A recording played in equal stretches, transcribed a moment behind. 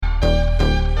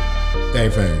Dang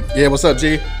fame. Yeah, what's up,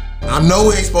 G? I know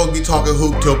we ain't supposed to be talking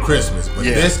hoop till Christmas, but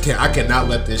I cannot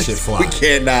let this shit fly. We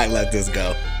cannot let this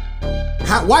go.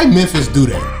 Why Memphis do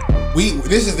that?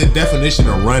 This is the definition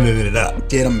of running it up.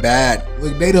 Get them bad.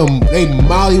 Look, they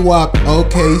mollywop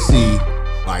OKC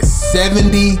by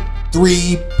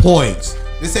 73 points.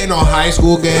 This ain't no high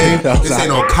school game. This ain't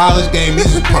no college game.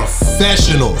 This is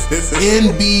professionals.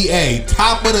 NBA,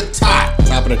 top of the top.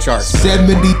 Top of the charts.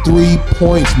 73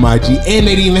 points, my G. And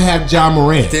they didn't even have Ja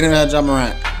Morant. They didn't have Ja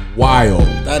Morant. Wild.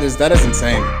 That is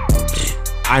insane.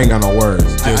 I ain't got no words.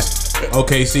 Just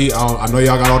OKC, I know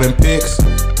y'all got all them picks.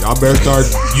 Y'all better start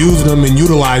using them and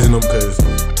utilizing them because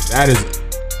that is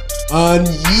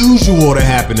unusual to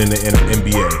happen in the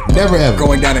NBA. Never ever.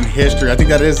 Going down in history. I think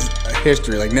that is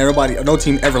history. Like no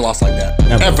team ever lost like that.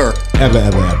 Ever.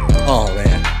 Oh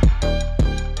man.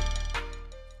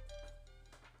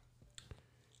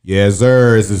 Yes,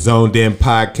 sir. It's the Zoned In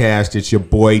podcast. It's your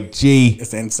boy G. It's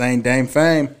the insane Dame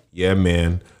Fame. Yeah,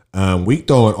 man. We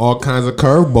throwing all kinds of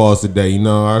curveballs today. You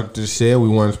know, I just said we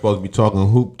weren't supposed to be talking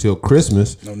hoop till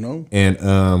Christmas. No. And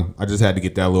I just had to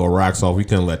get that little rocks off. We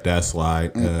couldn't let that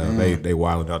slide. They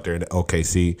wilding out there in the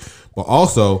OKC. But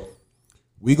also,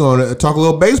 we gonna talk a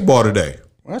little baseball today.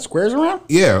 What, squares around?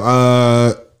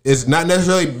 Yeah. It's not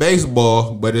necessarily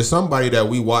baseball, but it's somebody that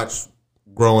we watched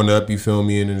growing up. You feel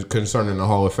me? And concerning the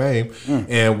Hall of Fame.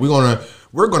 And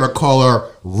we're gonna call our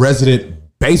resident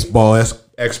baseball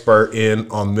expert in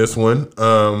on this one.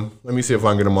 Let me see if I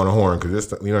can get him on the horn because this,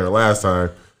 the last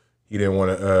time he didn't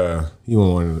want to.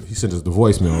 He sent us the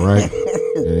voicemail, right?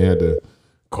 And he had to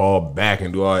call back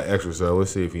and do all that extra stuff.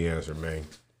 Let's see if he answered, man.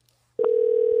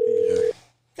 Yeah,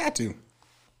 got to.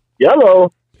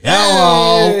 Hello.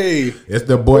 Hey. It's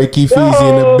the boy Keith Easy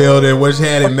in the building. What's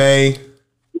happening, man?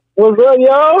 What's up,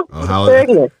 y'all?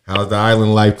 How's the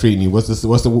island life treating you? What's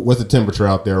the temperature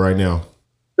out there right now?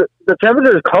 The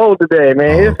temperature is cold today,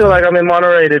 man. It feels like I'm in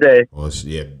Monterey today. Oh,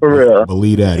 yeah. For real.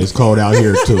 Believe that. It's cold out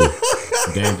here, too.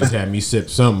 Dan just had me sip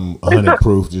something 100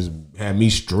 proof. Just had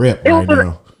me stripped right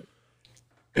now.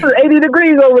 It's 80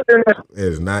 degrees over there.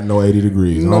 It's not no 80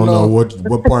 degrees. I don't know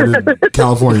what part of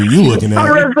California you looking at. I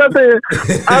read something that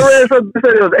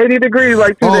said it was 80 degrees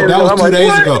like 2 days ago. That was 2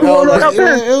 days ago.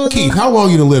 What? Keith, how long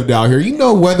you done lived out here? You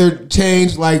know weather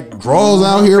change like draws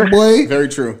out here, boy. Very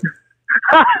true.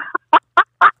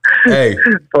 Hey,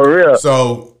 for real.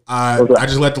 So I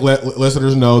just let the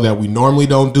listeners know that we normally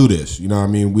don't do this. You know what I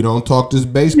mean? We don't talk this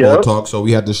baseball talk, so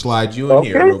we had to slide you in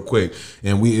here real quick.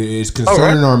 And it's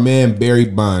concerning our man Barry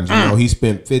Bonds. You know, he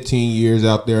spent 15 years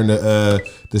out there in the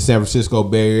San Francisco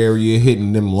Bay Area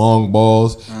hitting them long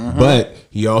balls, but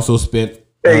he also spent.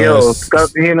 He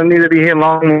don't need to be hitting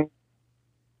long.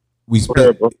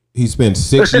 He spent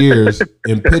 6 years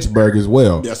in Pittsburgh as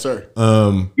well. Yes, sir.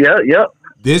 Yeah.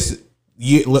 This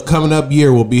coming up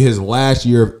year will be his last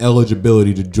year of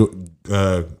eligibility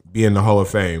to be in the Hall of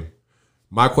Fame.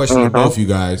 My question to both you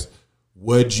guys: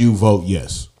 would you vote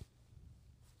yes?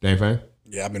 Dang Fame?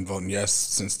 Yeah, I've been voting yes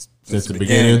since the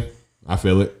beginning. I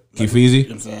feel it. Keith Easy?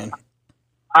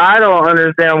 I don't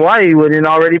understand why he wouldn't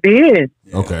already be in.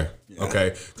 Yeah.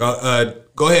 Okay.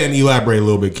 Go ahead and elaborate a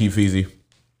little bit, Keith Easy.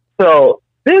 So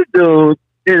this dude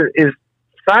is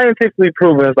scientifically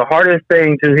proven it's the hardest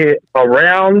thing to hit a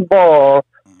round ball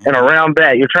and a round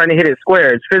bat. You're trying to hit it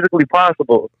square. It's physically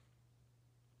possible.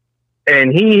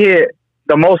 And he hit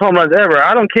the most home runs ever.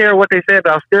 I don't care what they say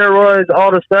about steroids, all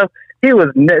the stuff. There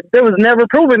was never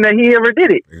proven that he ever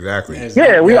did it. Exactly.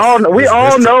 Yeah, we all know. We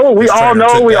all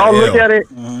look at it.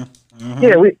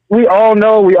 Yeah, we all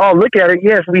know. We all look at it.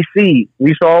 Yes, we see.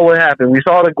 We saw what happened. We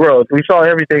saw the growth. We saw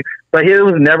everything. But it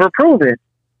was never proven.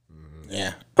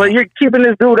 Yeah. But you're keeping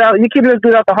this dude out. You're keeping this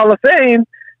dude out the Hall of Fame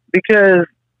because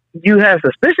you have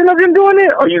suspicion of him doing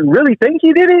it, or you really think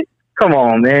he did it? Come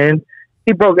on, man.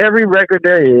 He broke every record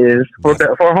there is for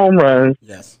home runs.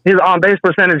 Yes. His on-base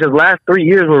percentage his last 3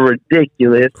 years were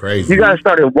ridiculous. Crazy. You guys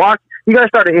started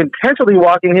intentionally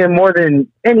walking him more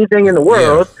than anything in the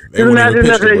world. Yeah, just imagine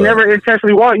if they never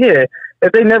intentionally walked. Yeah,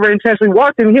 if they never intentionally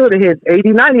walked him, he would have hit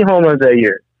 80, 90 home runs that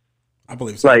year. I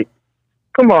believe so. Like,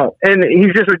 come on. And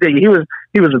he's just ridiculous.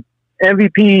 He was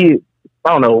MVP, I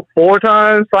don't know, 4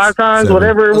 times, 5 times,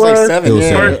 whatever it was. Like 7,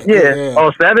 yeah.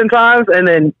 Oh, 7 times. And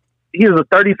then he was a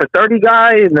 30 for 30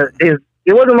 guy. And it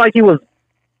wasn't like he was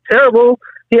terrible.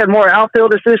 He had more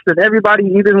outfield assists than everybody,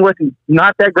 even with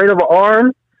not that great of an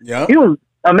arm. Yeah. He was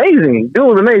amazing. Dude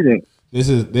was amazing. This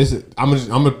is. I'm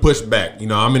gonna push back. You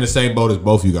know, I'm in the same boat as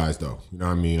both you guys, though. You know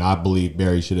what I mean? I believe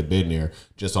Barry should have been there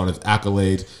just on his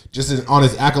accolades,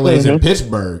 in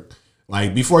Pittsburgh.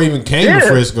 Like before he even came to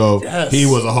Frisco, he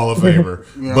was a Hall of Famer.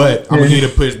 But I'm gonna need to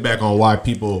push back on why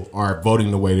people are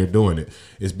voting the way they're doing it.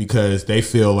 It's because they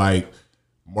feel like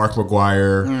Mark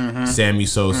McGwire, Sammy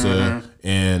Sosa,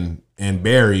 and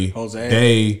Barry,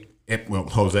 Jose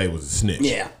was a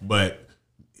snitch. But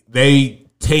they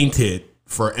tainted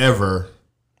forever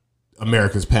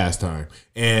America's pastime,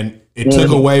 and it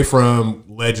took away from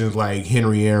legends like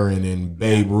Henry Aaron and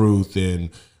Babe Ruth and.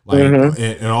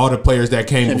 And all the players that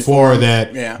came before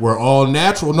that were all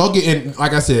natural. And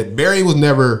like I said, Barry was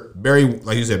never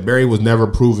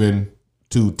proven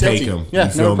to take him. Yeah,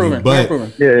 you feel me? But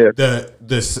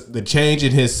the change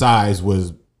in his size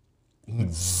was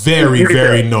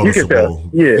very noticeable.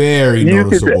 Very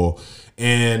noticeable.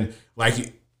 And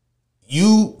like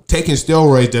you taking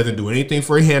steroids doesn't do anything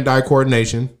for hand-eye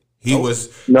coordination. He was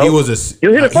a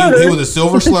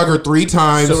Silver Slugger 3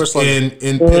 times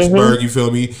in Pittsburgh. You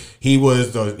feel me? He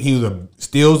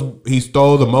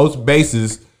stole the most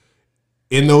bases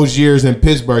in those years in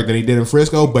Pittsburgh than he did in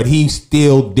Frisco, but he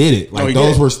still did it. Like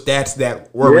those were stats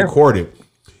that were recorded.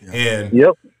 And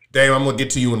Dave, I'm gonna get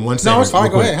to you in 1 second. No, it's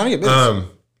fine. Go ahead. How do you get business?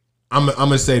 I'm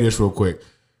gonna say this real quick.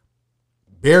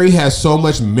 Barry has so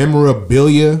much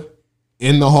memorabilia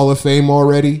in the Hall of Fame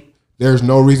already. There's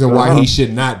no reason why he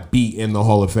should not be in the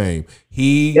Hall of Fame.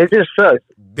 It just sucks.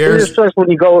 It just sucks when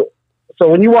you go. So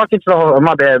when you walk into the Hall,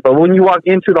 my bad, but when you walk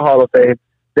into the Hall of Fame,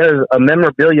 there's a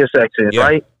memorabilia section,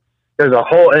 right? There's a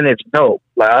whole, and it's dope.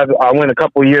 Like I went a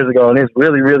couple years ago, and it's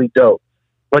really, really dope.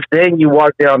 But then you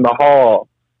walk down the hall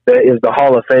that is the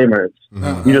Hall of Famers.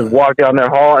 You just walk down that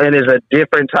hall, and it's a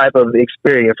different type of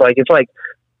experience. Like it's like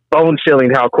bone chilling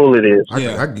how cool it is.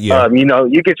 You know,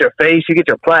 you get your face, you get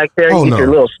your plaque there, you get your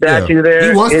little statue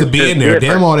there. He wants to be in there.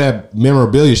 Damn all that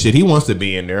memorabilia shit. He wants to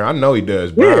be in there. I know he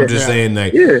does, but I'm just saying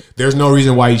that there's no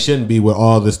reason why he shouldn't be with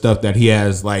all the stuff that he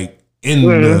has like in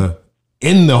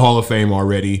the Hall of Fame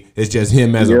already. It's just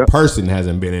him as a person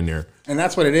hasn't been in there. And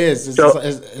that's what it is.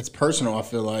 It's personal, I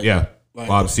feel like. Yeah. Like,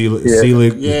 Bob Selig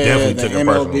definitely took it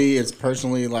personal. MLB is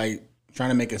personally like trying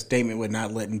to make a statement with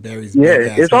not letting Barry's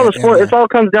it's all the sport. It all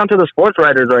comes down to the sports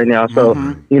writers right now. So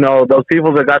you know those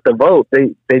people that got the vote,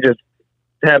 they just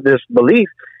have this belief.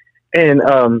 And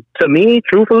to me,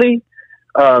 truthfully,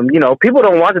 you know, people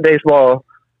don't watch baseball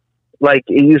like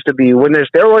it used to be when the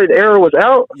steroid era was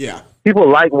out. People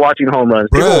like watching home runs.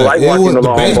 People like watching the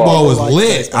long baseball ball. Was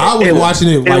lit. I was watching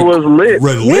it. Like, it was lit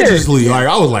religiously. Like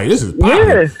I was like, this is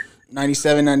popping.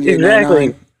 97, 98, exactly.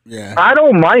 99. Yeah, I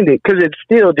don't mind it because it's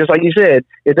still just like you said.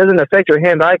 It doesn't affect your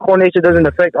hand-eye coordination. It doesn't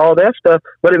affect all that stuff,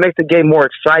 but it makes the game more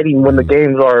exciting when the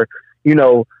games are, you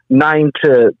know, 9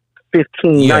 to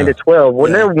 15, 9 to 12.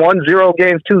 When they're 1-0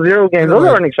 games, 2-0 games, those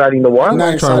aren't exciting to watch. I'm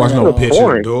not trying to watch no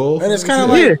pitching duel. And it's kind of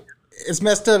like it's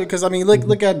messed up because I mean,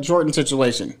 look at Jordan's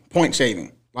situation, point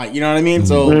shaving. Like, you know what I mean?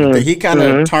 So he kind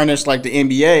of tarnished like the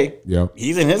NBA. Yeah,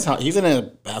 he's in a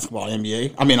basketball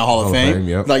NBA. I mean, a Hall of Fame.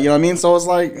 Like, you know what I mean? So it's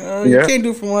like you can't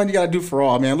do for one, you got to do for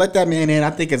all, man. Let that man in. I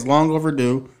think it's long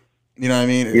overdue. You know what I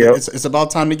mean? It's about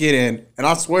time to get in. And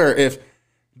I swear, if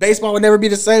baseball would never be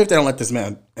the same if they don't let this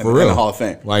man in the Hall of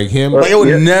Fame. Like him, like it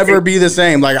would never be the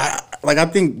same. Like I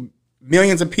think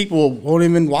millions of people won't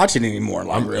even watch it anymore.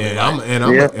 Like, I'm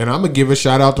gonna give a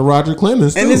shout out to Roger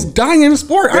Clemens too. And it's dying in the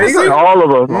sport.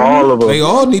 All of them. They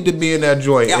all need to be in that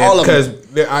joint. Yeah, all of them.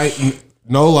 Because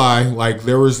no lie, like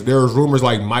there was rumors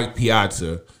like Mike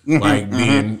Piazza like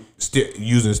being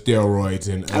using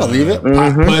steroids and I believe it.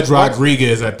 Pudge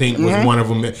Rodriguez, I think was one of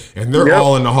them, and they're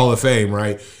all in the Hall of Fame,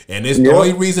 right? And it's the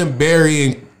only reason Barry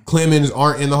and Clemens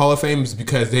aren't in the Hall of Fame is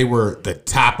because they were the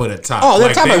top of the top. Oh,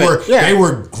 they're top of it. They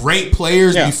were great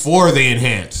players before they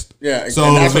enhanced. Yeah,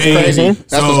 so that's what's crazy.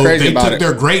 That's what's crazy they about took it.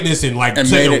 their greatness and like took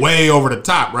it way over the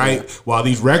top, right? Yeah. While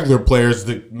these regular players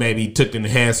that maybe took the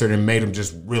enhancer and made them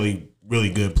just really,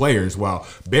 really good players. While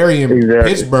Barry in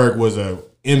Pittsburgh was a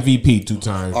MVP 2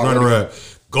 times, runner-up,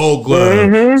 Gold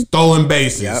Glove, stolen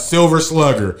bases, Silver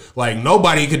Slugger. Like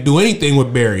nobody could do anything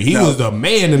with Barry. He was the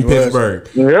man in Pittsburgh.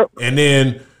 And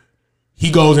then he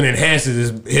goes and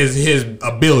enhances his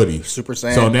ability. Super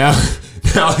Saiyan. So now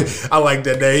I like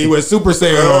that. He was Super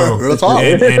Saiyan. Real talk.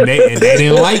 And they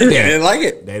didn't like that. They didn't like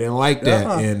it. They didn't like that.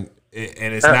 And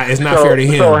it's not fair to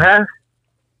him.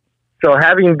 So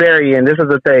having Barry in, this is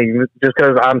the thing, just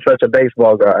because I'm such a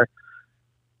baseball guy,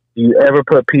 do you ever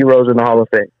put P. Rose in the Hall of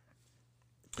Fame?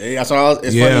 Yeah, it's funny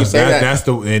you say that.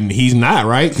 And he's not,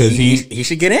 right? Because he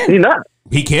should get in. He's not.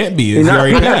 He can't be. He's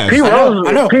already passed. P.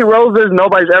 Rose is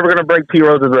nobody's ever going to break P.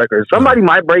 Rose's record. Somebody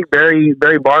might break Barry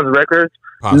Bonds' records.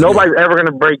 Possibly. Nobody's ever going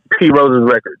to break P. Rose's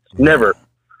records. Never.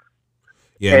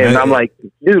 Yeah, and I'm like,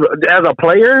 dude, as a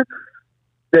player,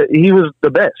 he was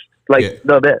the best. Like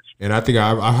the best. And I think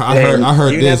I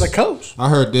heard even this as a coach. I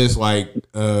heard this like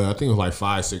I think it was like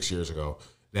 5-6 years ago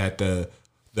that the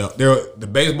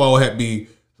baseball would be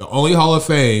the only Hall of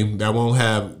Fame that won't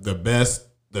have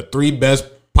the 3 best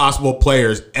possible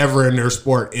players ever in their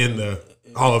sport in the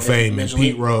Hall of Fame, and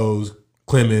Pete Rose,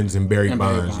 Clemens, and Barry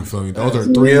Bonds. You feel me? Those are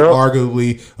 3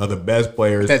 arguably of the best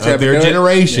players of their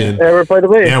generation ever played the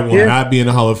game. That will not be in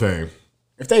the Hall of Fame.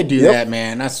 If they do that,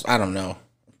 man, I don't know.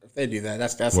 If they do that,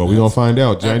 that's well, we're gonna find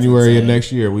out January of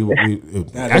next year. We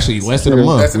actually less than a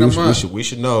month. We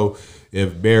should know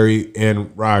if Barry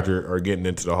and Roger are getting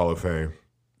into the Hall of Fame.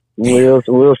 We'll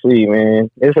see,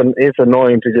 man. It's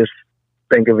annoying to just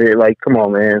think of it. Like, come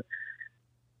on, man,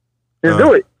 just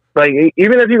do it. Like,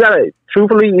 even if you gotta,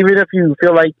 truthfully, even if you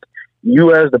feel like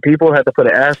you as the people have to put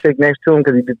an asterisk next to him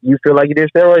because you feel like he did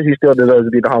steroids, he still deserves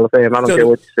to be in the Hall of Fame. I don't care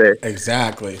what you say.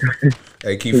 Exactly.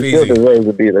 Hey, Keith he still deserves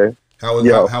to be there. How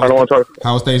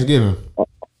was Thanksgiving?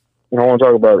 I don't want to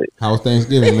talk about it. How was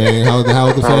Thanksgiving, man? How was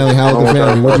the family? How was the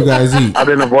family? What you guys eat? I've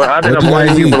been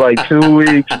avoiding you for like 2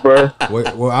 weeks, bro.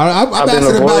 Well, I'm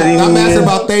asking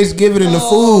about Thanksgiving and the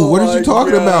food. What are you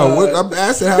talking about? I'm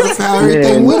asking how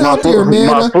everything went out there,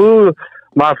 man.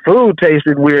 My food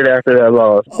tasted weird after that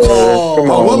loss. Come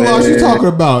on, what loss you talking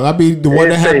about? I mean, the one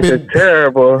that happened. It tasted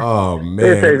terrible. Oh man,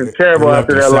 it tasted terrible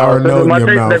after that loss.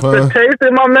 The taste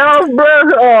in my mouth, bro.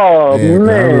 Oh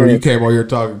man, you came on here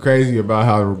talking crazy about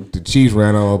how the Chiefs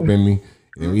ran all up in me,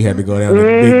 and we had to go down to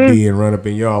Big D and run up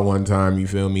in y'all one time. You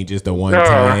feel me? Just a one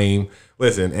time.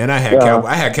 Listen, and I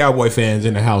had Cowboy fans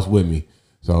in the house with me,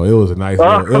 so it was a nice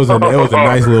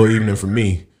nice little evening for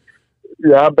me.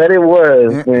 Yeah, I bet it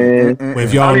was, man.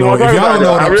 If y'all don't know what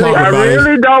I'm talking about, I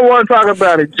really don't want to talk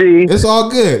about it, G. It's all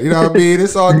good. You know what I mean?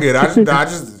 It's all good. I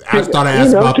just thought I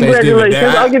asked about Thanksgiving.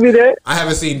 I'll give you that. I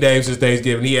haven't seen Dave since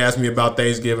Thanksgiving. He asked me about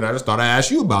Thanksgiving. I just thought I'd ask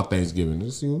you about Thanksgiving.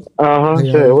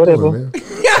 Sure, whatever.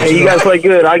 Hey, you guys play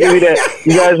good. I'll give you that.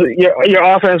 You guys, your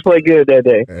offense played good that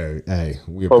day. Hey,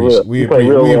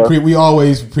 we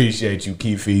always appreciate you,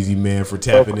 Keith Feezy, man, for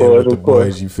tapping in with the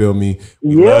boys. You feel me?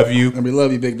 We love you. And we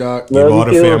love you, big dog. Give all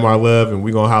the fam our love, and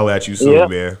we're going to holler at you soon,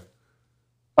 man.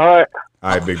 All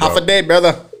right, big dog. Half a day,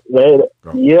 brother. Later.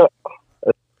 Yep.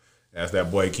 That's that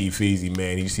boy Keith Feezy,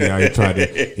 man. You see how he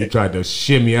tried to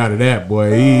shimmy out of that,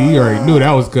 boy. He already knew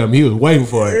that was coming. He was waiting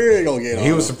for it.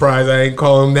 He was surprised I ain't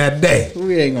call him that day.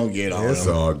 We ain't gonna get on him. It's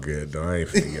all good, though. I ain't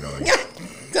finna get on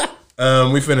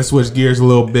you. We finna switch gears a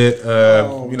little bit.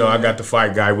 I got the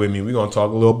fight guy with me. We gonna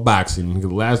talk a little boxing.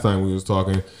 Because last time we was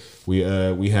talking, we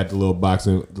had the little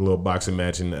boxing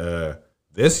match, and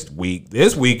this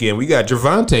weekend we got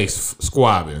Gervonta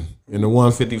squabbing in the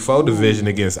 154 division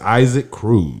against Isaac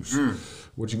Cruz.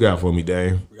 What you got for me,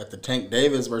 Dave? We got the Tank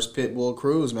Davis versus Pitbull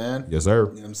Cruz, man. Yes, sir. You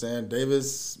know what I'm saying?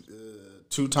 Davis,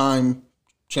 2-time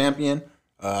champion.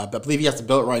 I believe he has the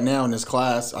belt right now in his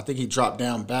class. I think he dropped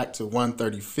down back to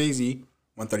 130 Feezy,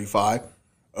 135.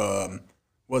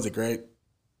 Was it great?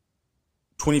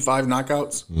 25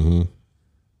 knockouts? Mm-hmm.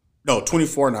 No,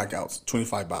 24 knockouts,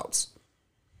 25 bouts.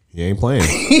 He ain't playing.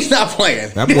 He's not playing.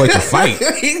 That boy can fight.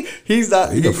 He's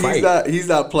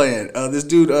not playing. This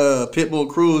dude, Pitbull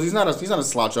Cruz, he's not a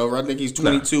slouch over. I think he's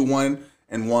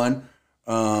 22-1-1.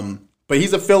 But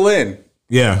he's a fill-in.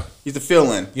 Yeah, he's a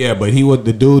fill-in. Yeah, but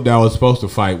the dude that was supposed to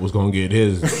fight was gonna get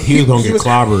his. He was gonna get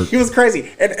clobbered. He was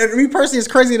crazy, and me personally, it's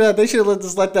crazy that they should have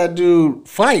just let that dude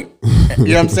fight. You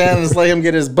know what I'm saying? Just let him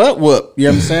get his butt whooped. You know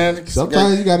what I'm saying?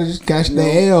 Sometimes you gotta just catch the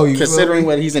L. Considering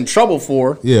what he's in trouble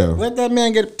for, let that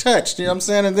man get touched. You know what I'm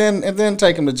saying? And then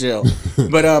take him to jail.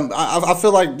 But I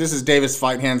feel like this is Davis'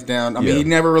 fight hands down. I mean, he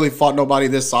never really fought nobody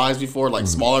this size before, like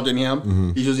smaller than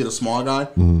him. He's usually the small guy.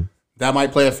 That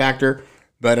might play a factor,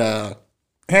 but.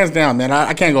 Hands down, man.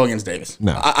 I can't go against Davis.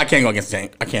 No, I can't go against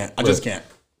Tank. I can't. I just can't.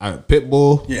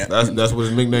 Pitbull. Yeah, that's what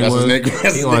his nickname was.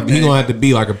 He gonna have to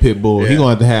be like a Pitbull. Yeah. He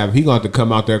gonna have to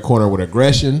come out that corner with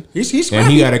aggression. He's and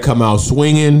he got to come out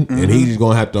swinging, and he's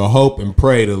gonna have to hope and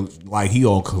pray to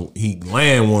he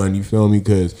land one. You feel me?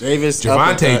 Because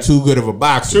Gervonta too good of a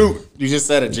boxer. You just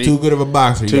said it. G. Too good of a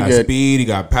boxer. He got speed. He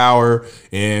got power,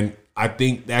 and I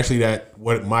think actually that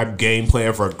what my game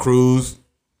plan for Cruz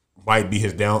might be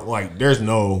his down. Like, I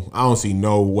don't see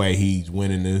no way he's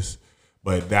winning this,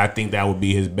 but I think that would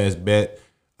be his best bet.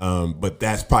 But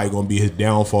that's probably going to be his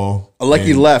downfall. A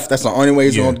lucky left. That's the only way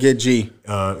he's going to get G.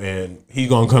 And he's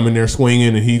going to come in there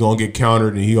swinging, and he's going to get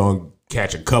countered, and he's going to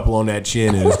catch a couple on that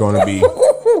chin, and it's going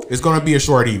to be a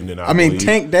short evening. I mean, believe.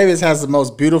 Tank Davis has the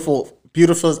most beautiful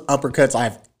uppercuts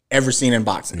I've ever seen in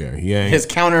boxing. Yeah, he ain't. His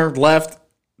counter left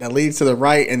that leads to the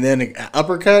right, and then an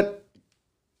uppercut.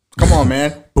 Come on,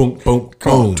 man. Boom, boom,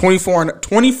 Come on. 24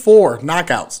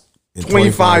 knockouts.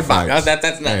 25 fights.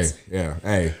 That's nuts.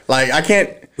 Hey. Like, I can't.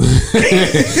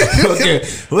 Okay,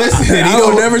 listen. I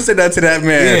don't never say that to that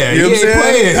man. Yeah, you know what I'm saying?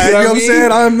 playing, You know what I'm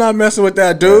saying? I'm not messing with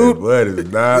that dude. But it's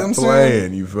not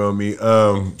playing. You feel me?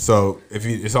 So if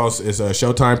it's a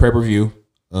Showtime pay-per-view.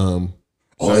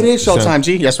 It is Showtime,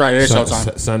 G. That's right. It is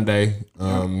Showtime. Sunday.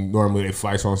 Normally they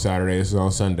fights on Saturday. This is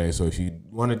on Sunday. So if you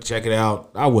want to check it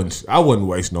out, I wouldn't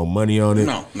waste no money on it.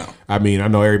 No. I mean, I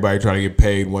know everybody trying to get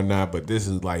paid and whatnot, but this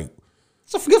is like,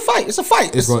 it's a good fight. It's a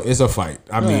fight. It's a fight.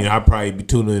 I mean, I'd probably be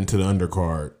tuning into the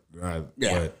undercard.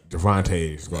 But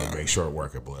Devontae is going to make short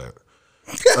work of blood.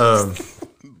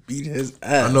 Beat his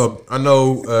ass. I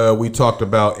know. We talked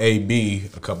about AB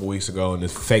a couple weeks ago and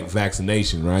this fake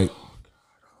vaccination, right?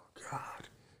 Oh God.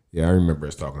 Yeah, I remember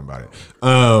us talking about it.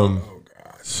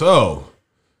 So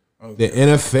the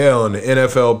NFL and the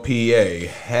NFLPA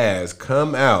has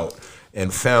come out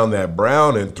and found that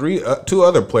Brown and two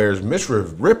other players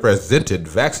misrepresented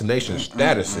vaccination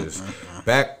statuses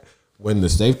back when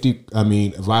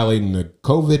violating the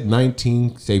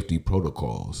COVID-19 safety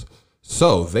protocols.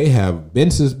 So they have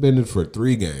been suspended for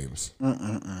 3 games.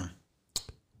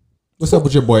 What's up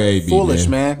with your boy AB? Foolish,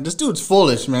 man. This dude's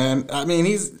foolish, man. I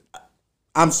mean,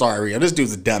 I'm sorry, Rio. This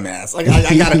dude's a dumbass. I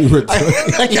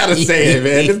gotta say it,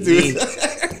 man.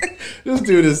 This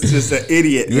dude is just an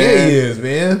idiot, man. Yeah, he is,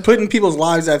 man. Putting people's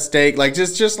lives at stake, like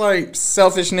just like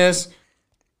selfishness.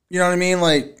 You know what I mean?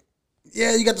 Like,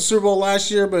 yeah, you got the Super Bowl last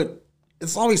year, but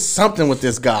it's always something with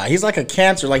this guy. He's like a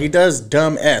cancer. Like, he does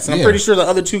dumb S. And I'm pretty sure the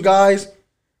other 2 guys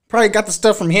probably got the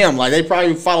stuff from him. Like, they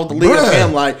probably followed the lead of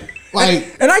him. Like,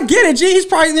 and I get it, G. He's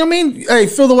probably, you know what I mean? Hey,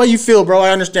 feel the way you feel, bro.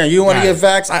 I understand. You want to get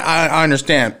vaxxed? I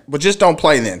understand. But just don't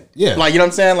play then. Yeah. Like, you know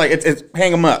what I'm saying? Like, it's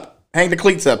hang them up. Hang the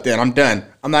cleats up then. I'm done.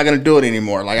 I'm not going to do it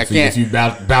anymore. Like, I can't. If you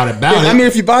about it. I mean,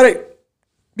 if you about it,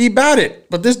 be about it.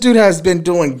 But this dude has been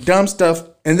doing dumb stuff.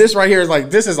 And this right here is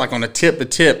like, this is like on the tip of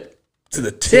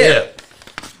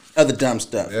the dumb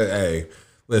stuff. Hey,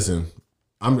 listen,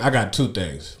 I got 2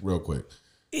 things real quick.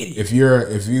 Idiot. If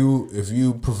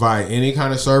you provide any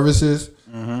kind of services,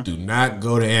 do not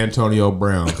go to Antonio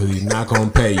Brown because he's not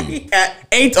gonna pay you.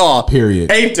 Ain't all.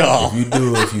 Period. Ain't all.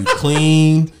 If you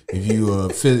clean, if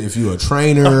you a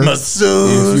trainer,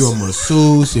 masseuse. if you a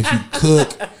masseuse, if you cook,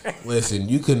 listen,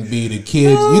 you can be the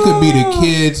kids. You could be the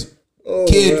kids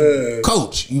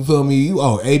coach. You feel me?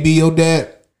 AB your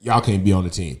dad. Y'all can't be on the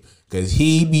team because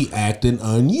he be acting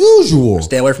unusual.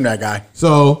 Stay away from that guy.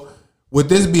 So, with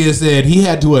this being said, he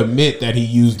had to admit that he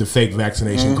used the fake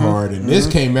vaccination card, and this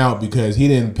came out because he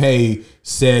didn't pay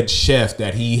said chef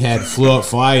that he had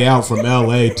fly out from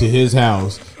LA to his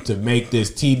house to make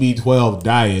this TB12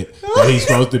 diet that he's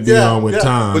supposed to be on with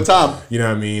Tom. With Tom. You know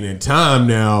what I mean? And Tom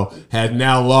has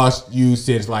lost you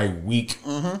since like week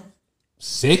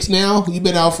 6 now. You've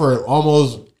been out for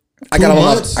almost 2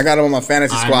 months. I got him on my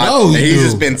fantasy squad. I know he's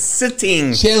just been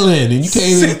sitting, chilling, and you can't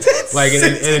even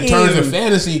in terms of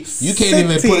fantasy, you can't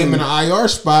even put him in an IR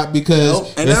spot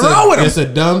because it's a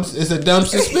dumb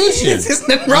suspension. There's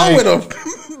nothing wrong with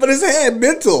him, but his head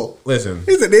mental. Listen,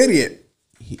 he's an idiot.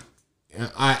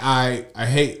 I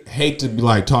hate to be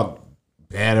like talk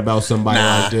bad about somebody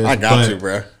like this. I got you,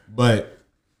 bro. But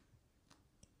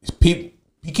he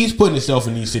keeps putting himself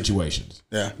in these situations.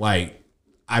 Yeah, like.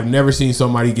 I've never seen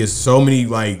somebody get so many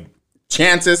like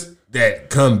chances that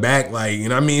come back. Like, you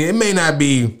know what I mean? It may not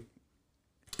be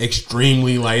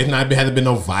extremely like hasn't been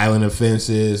no violent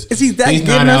offenses. Is he that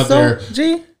good enough though?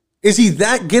 G? Is he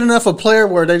that good enough a player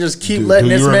where they just keep letting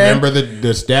this man? Do you remember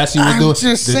the stats he was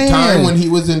doing? The time when he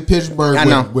was in Pittsburgh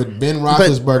with Ben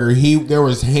Roethlisberger, he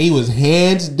was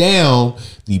hands down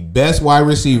the best wide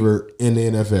receiver in the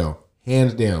NFL.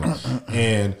 Hands down.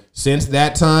 And since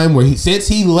that time since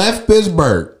he left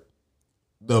Pittsburgh,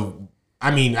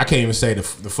 I can't even say the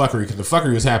fuckery because the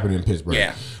fuckery was happening in Pittsburgh.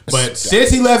 Yeah. But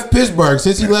since he left Pittsburgh,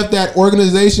 since he left that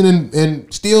organization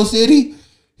in Steel City,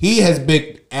 he has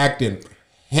been acting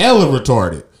hella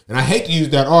retarded. And I hate to use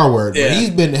that R word, but he's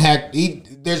been hacked.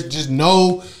 There's just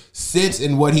no sense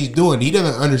in what he's doing. He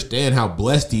doesn't understand how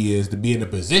blessed he is to be in the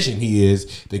position he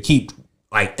is to keep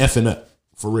like effing up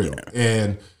for real. Yeah.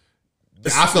 And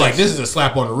I feel like this is a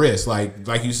slap on the wrist. Like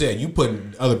you said, you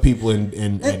putting other people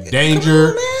in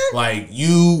danger. Like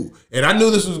and I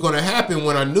knew this was going to happen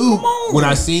when I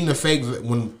seen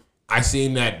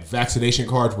that vaccination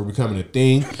cards were becoming a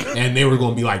thing and they were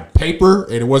going to be like paper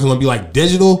and it wasn't going to be like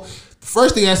digital. The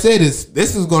first thing I said is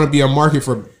this is going to be a market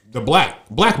for the black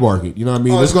market. You know what I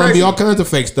mean? There's going to be all kinds of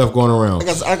fake stuff going around.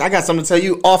 I got something to tell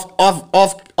you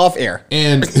off air.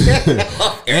 And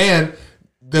and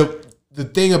the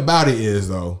thing about it is,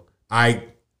 though, I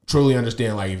truly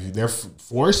understand, like, if they're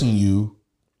forcing you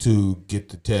to get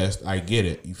the test. I get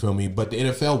it. You feel me? But the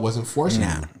NFL wasn't forcing you.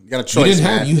 You got a choice.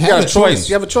 You had a choice.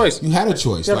 You have a choice. You had a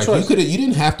choice. Like you could. You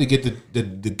didn't have to get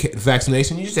the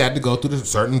vaccination. You just had to go through the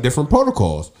certain different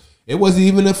protocols. It wasn't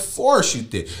even a force you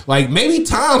did. Like maybe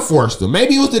Tom forced them.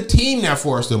 Maybe it was the team that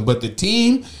forced them. But the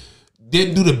team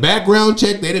didn't do the background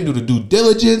check. They didn't do the due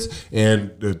diligence.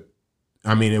 And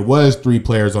it was 3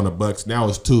 players on the Bucs. Now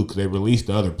it's 2 because they released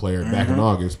the other player back in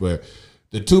August. But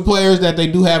the 2 players that they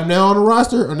do have now on the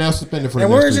roster are now suspended for the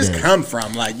next 3 games. And where does this come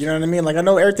from? Like, you know what I mean? Like, I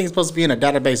know everything's supposed to be in a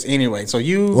database anyway. So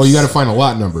you got to find a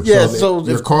lot number. Yeah. So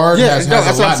your card has that's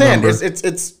a what lot I'm saying. number.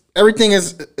 It's everything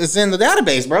is in the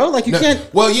database, bro. Like you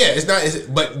can't. Well, yeah, it's not.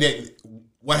 But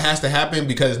what has to happen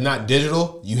because it's not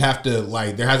digital? You have to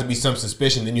there has to be some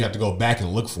suspicion. Then you have to go back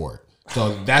and look for it.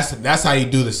 So that's how you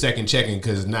do the second checking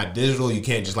because it's not digital. You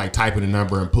can't just type in a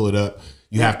number and pull it up.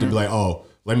 You have to be like, oh,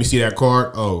 let me see that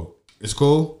card. Oh, it's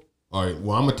cool. All right,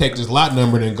 well, I'm gonna take this lot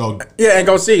number and go. Yeah, and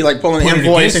go see, pulling the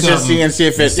invoice and just see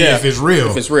if it's real.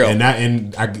 If it's real.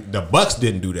 The Bucs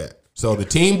didn't do that. So the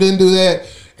team didn't do that,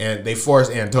 and they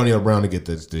forced Antonio Brown to get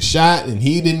the shot, and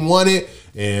he didn't want it,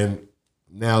 and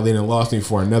now they done lost him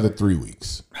for another 3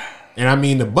 weeks. And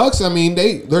the Bucs,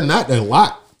 they're not a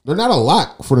lot. They're not a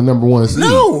lot for the number 1 seed.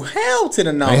 No, hell to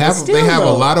the no. They have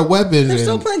a lot of weapons. They're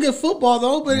still playing good football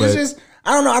though, but it's just.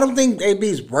 I don't know. I don't think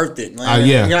AB's worth it. I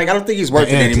don't think he's worth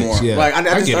it anymore. Yeah.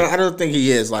 I don't think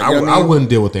he is. I wouldn't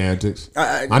deal with the antics.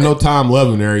 I know Tom loves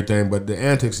him and everything, but the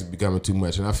antics is becoming too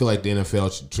much, and I feel like the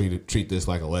NFL should treat this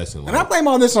like a lesson. And I blame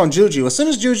all this on Juju. As soon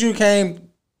as Juju came,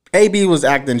 AB was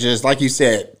acting just like you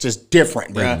said, just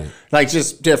different, bro. Like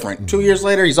just different. Mm-hmm. 2 years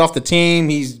later, he's off the team.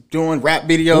 He's doing rap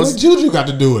videos. What Juju got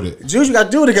to do with it? Juju got to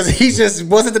do with it because he just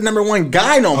wasn't the number 1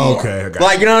 guy no more. Okay,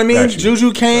 you know what I mean?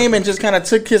 Juju came and just kind of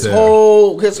took his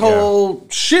whole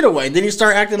shit away. Then he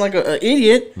started acting like an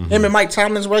idiot. Mm-hmm. Him and Mike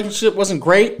Tomlin's relationship wasn't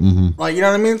great. Mm-hmm. You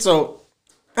know what I mean? So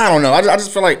I don't know. I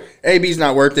just feel like AB's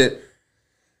not worth it.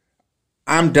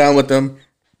 I'm done with him.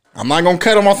 I'm not gonna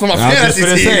cut him off from my fantasy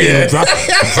team. Drop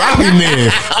him in.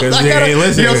 Hey,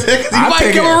 listen, he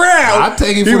might come around. I'll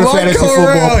take him for the fantasy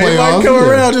football playoffs. He might come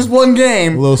around just one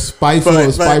game. A little spiteful.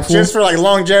 Just for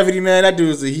longevity, man. That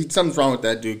dude something's wrong with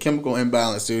that dude. Chemical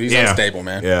imbalance, dude. He's unstable,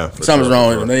 man. Yeah, something's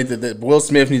wrong with him. Will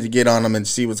Smith needs to get on him and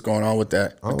see what's going on with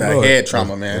that head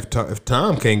trauma, man. If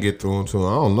Tom can't get through him to him,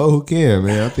 I don't know who can,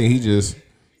 man. I think he just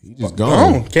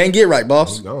gone. Can't get right,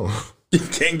 boss. He's gone. You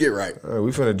can't get right. All right, we're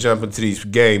finna jump into these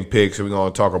game picks, and we're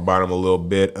gonna talk about them a little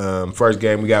bit. First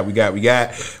game we got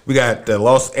the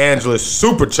Los Angeles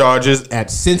Superchargers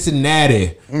at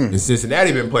Cincinnati. And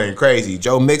Cincinnati been playing crazy.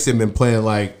 Joe Mixon been playing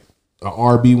like a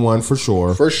RB1 for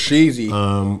sure. For sheezy.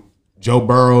 Joe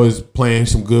Burrow is playing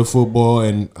some good football,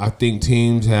 and I think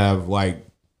teams have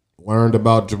learned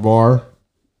about Jabbar.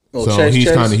 So he's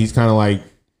kind of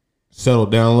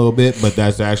settled down a little bit, but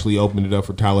that's actually opened it up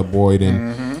for Tyler Boyd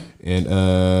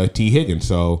and T. Higgins.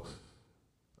 So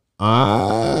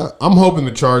I'm hoping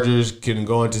the Chargers can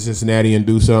go into Cincinnati and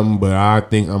do something, but I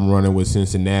think I'm running with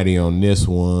Cincinnati on this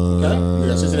one. Okay. You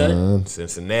got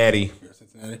Cincinnati?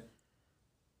 Cincinnati.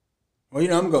 Well, I'm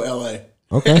going to go L.A.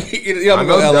 Okay. I'm going to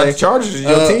go L.A. The Chargers is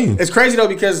your team. It's crazy, though,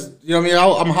 because,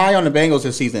 I'm high on the Bengals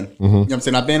this season. Mm-hmm. You know what I'm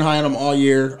saying? I've been high on them all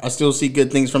year. I still see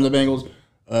good things from the Bengals.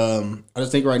 I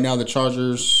just think right now the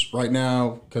Chargers,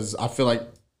 because I feel like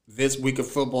this week of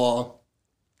football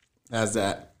has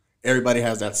that. Everybody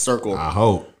has that circle. I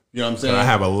hope. You know what I'm saying? I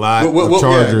have a lot of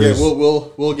Chargers.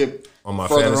 We'll get on my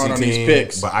further fantasy on team, these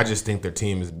picks. But I just think their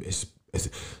team is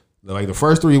the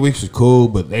first 3 weeks was cool,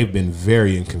 but they've been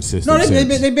very inconsistent. No,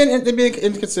 they've been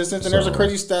inconsistent. And there's a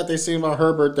crazy stat they say about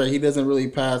Herbert that he doesn't really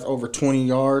pass over 20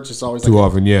 yards. It's always too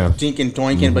often, yeah. Dink and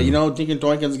doinking, but Dink and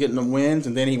doinking's getting them wins,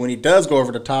 and then when he does go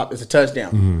over the top, it's a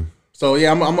touchdown. Mm-hmm. So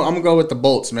yeah, I'm gonna go with the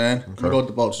Bolts, man. I'm gonna go with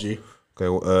the Bolts, G.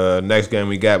 Okay, next game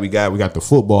we got the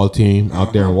football team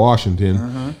out there in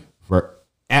Washington for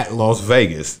at Las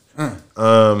Vegas.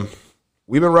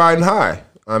 We've been riding high.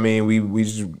 We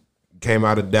just came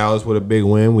out of Dallas with a big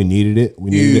win. We needed it.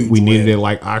 We needed it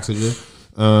like oxygen.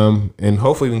 And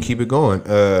hopefully we can keep it going.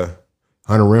 Hunter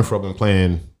Renfrow been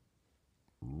playing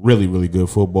really, really good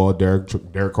football.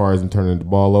 Derek Carr isn't turning the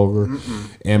ball over.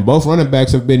 Mm-mm. And both running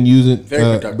backs have been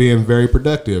being very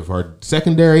productive. Our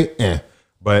secondary,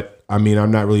 But, I'm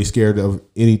not really scared of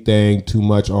anything too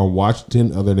much on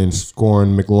Washington other than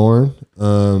scoring McLaurin.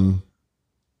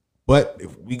 But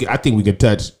I think we could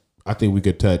touch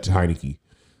Heineke.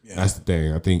 Yeah. That's the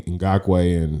thing. I think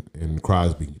Ngakoue and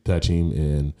Crosby can touch him.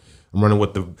 And I'm running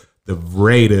with the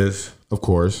Raiders, of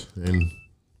course. And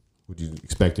would you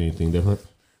expect anything different?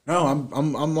 No,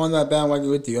 I'm on that bandwagon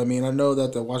with you. I mean, I know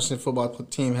that the Washington football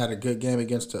team had a good game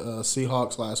against the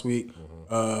Seahawks last week.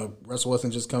 Russell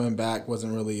Wilson just coming back,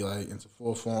 wasn't really like into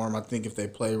full form. I think if they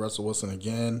play Russell Wilson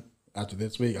again after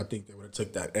this week, I think they would have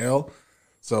took that L.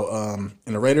 So,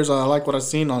 and the Raiders, I like what I've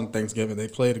seen on Thanksgiving. They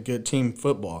played a good team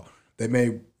football. They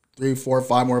made 3, 4,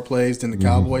 5 more plays than the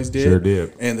Cowboys did. Sure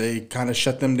did. And they kind of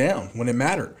shut them down when it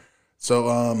mattered. So,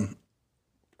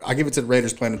 I give it to the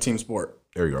Raiders playing a team sport.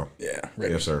 There you go. Yeah,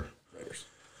 Raiders. Yes, sir.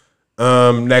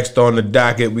 Next on the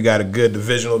docket, we got a good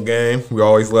divisional game. We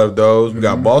always love those. We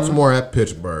got Baltimore at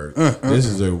Pittsburgh. This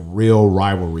is a real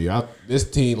rivalry.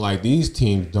 These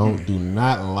teams do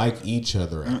not like each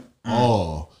other at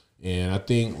all. And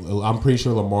I'm pretty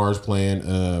sure Lamar's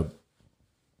playing.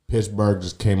 Pittsburgh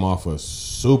just came off a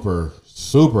super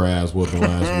ass whooping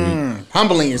last week.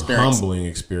 Humbling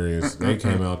experience. They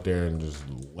came out there and just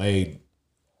laid.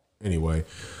 Anyway,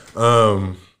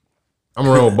 I'm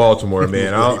around with Baltimore,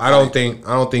 man. I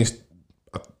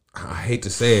hate to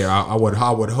say it. I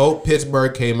would hope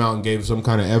Pittsburgh came out and gave some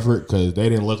kind of effort because they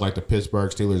didn't look like the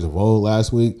Pittsburgh Steelers of old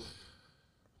last week.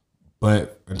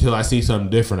 But until I see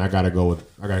something different, I gotta go with.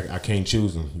 I can't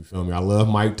choose them. You feel me? I love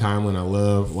Mike Tomlin. I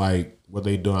love what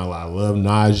they doing. I love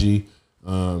Najee,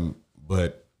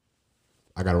 but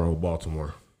I gotta run with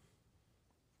Baltimore.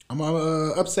 I'm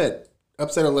upset.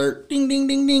 Upset alert. Ding, ding,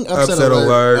 ding, ding. Upset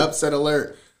alert. Upset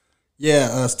alert.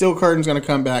 Yeah, Steel Curtain's going to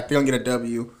come back. They're going to get a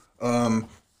W.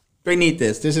 They need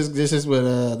this. This is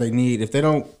what they need. If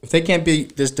they can't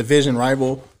beat this division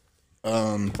rival,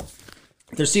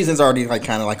 their season's already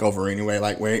kind of over anyway.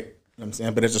 Wait, you know what I'm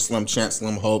saying? But it's a slim chance,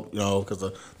 slim hope, because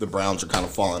the Browns are kind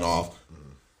of falling off.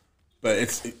 But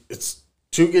it's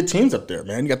two good teams up there,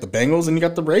 man. You got the Bengals and you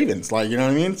got the Ravens. You know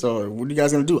what I mean? So what are you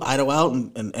guys going to do? Idle out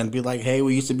and be like, hey,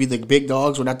 we used to be the big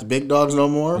dogs. We're not the big dogs no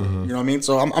more. You know what I mean?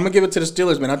 So I'm going to give it to the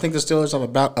Steelers, man. I think the Steelers have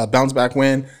a bounce-back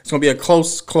win. It's going to be a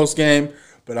close game,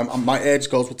 but my edge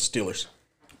goes with the Steelers.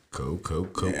 Cool.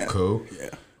 Yeah.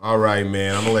 All right,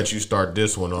 man. I'm going to let you start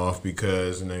this one off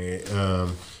because it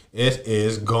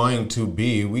is going to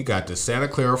be, we got the Santa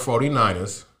Clara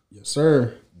 49ers. Yes,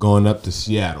 sir. Going up to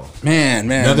Seattle. Man.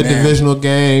 Another divisional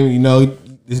game.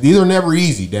 These are never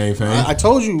easy, Dane fan. I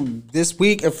told you this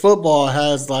week of football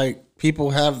has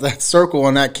people have that circle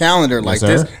on that calendar.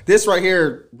 This right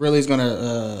here really is going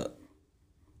to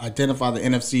identify the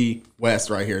NFC West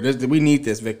right here. We need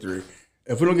this victory.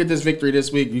 If we don't get this victory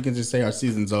this week, you can just say our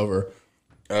season's over.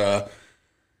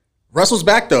 Russell's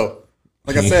back though.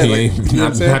 Like I said,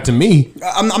 not to me.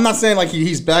 I'm not saying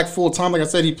he's back full time. Like I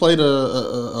said, he played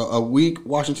a weak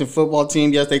Washington football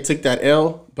team. Yes, they took that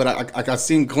L, but I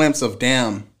seen glimpse of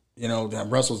that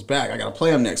Russell's back. I got to play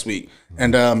him next week.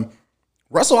 And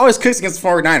Russell always kicks against the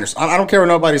 49ers. I don't care what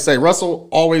nobody say. Russell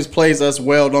always plays us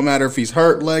well, no matter if he's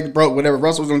hurt, leg broke, whatever.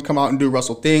 Russell's going to come out and do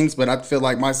Russell things, but I feel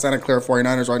like my Santa Clara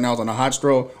 49ers right now is on a hot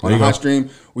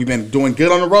stream. We've been doing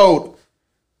good on the road.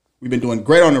 We've been doing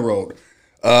great on the road.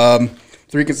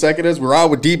 3 consecutives. We're out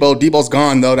with Debo. Debo's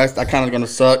gone though. That kind of gonna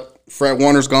suck. Fred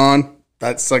Warner's gone.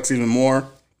 That sucks even more.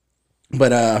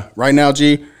 But right now,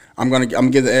 G, I'm gonna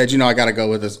give the edge. I gotta go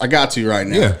with this. I got to right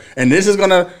now. Yeah. And this is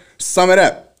gonna sum it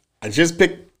up. I just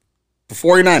picked the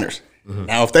 49ers. Mm-hmm.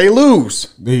 Now if they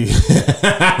lose,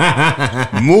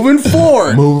 moving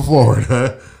forward,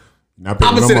 huh? Not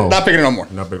picking it no more.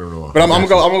 But I'm gonna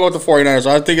go with the 49ers.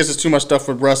 I think it's just too much stuff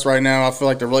with Russ right now. I feel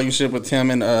like the relationship with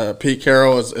him and Pete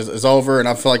Carroll is over, and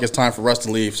I feel like it's time for Russ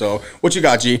to leave. So, what you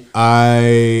got, G?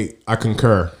 I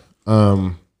concur,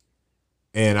 and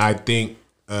I think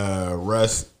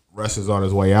Russ is on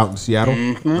his way out in Seattle.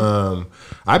 Mm-hmm.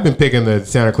 I've been picking the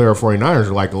Santa Clara 49ers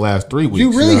the last 3 weeks.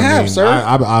 You really have, sir.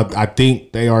 I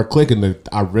think they are clicking.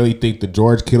 I really think the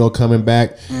George Kittle coming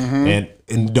back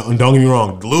and don't get me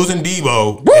wrong, losing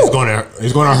Debo is gonna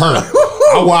hurt.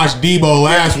 I watched Debo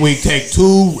last week take 2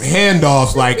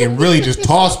 handoffs and really just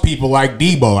toss people like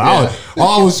Debo.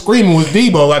 All I was screaming was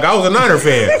Debo I was a Niner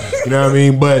fan. You know what I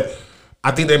mean? But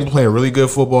I think they've been playing really good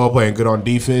football, playing good on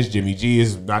defense. Jimmy G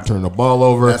is not turning the ball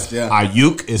over.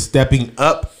 Ayuk is stepping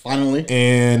up finally,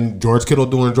 and George Kittle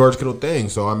doing George Kittle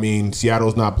things. So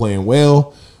Seattle's not playing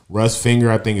well. Russ Finger,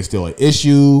 I think, is still an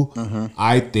issue. Mm-hmm.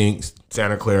 I think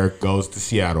Santa Clara goes to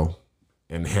Seattle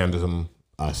and hands them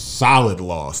a solid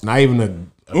loss. Not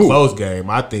even a close game.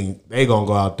 I think they're going to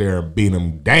go out there and beat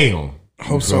them down.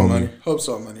 Hope so, money.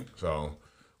 So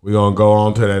we're going to go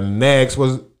on to the next.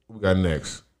 What we got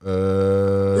next?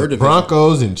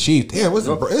 Broncos and Chiefs. Damn, this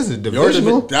is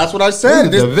divisional? That's what I said.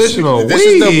 This is divisional. This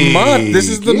is the month. This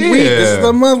is the week. This is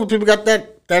the month where people got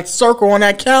that circle on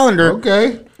that calendar.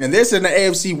 Okay. And this in the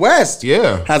AFC West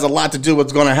has a lot to do with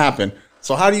what's going to happen.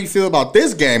 So how do you feel about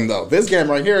this game, though? This game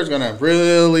right here is going to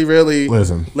really, really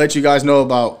let you guys know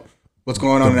about what's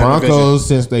going on in that division. The Broncos,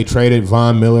 since they traded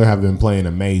Von Miller, have been playing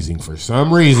amazing. For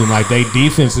some reason, like, their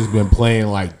defense has been playing,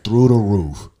 like, through the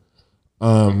roof.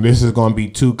 This is going to be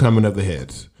two coming up the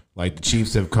heads. Like, the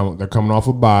Chiefs they're coming off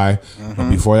a bye. But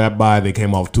before that bye, they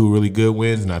came off 2 really good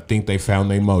wins, and I think they found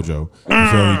their mojo. You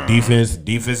feel me?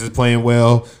 Defense is playing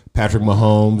well. Patrick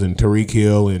Mahomes and Tyreek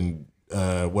Hill and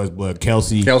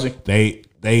Kelsey. They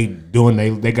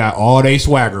got all their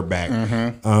swagger back.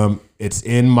 It's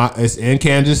in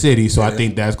Kansas City, so I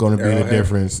think that's going to be the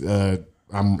difference. I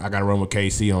got to run with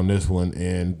KC on this one,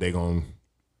 and they're going to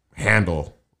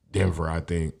handle Denver, I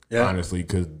think, honestly,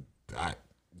 because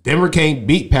Denver can't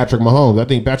beat Patrick Mahomes. I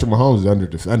think Patrick Mahomes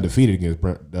is undefeated against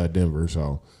Denver,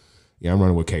 so yeah, I'm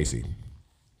running with KC.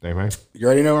 Hey, man. You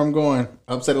already know where I'm going.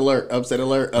 Upset alert, upset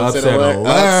alert, upset alert,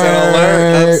 upset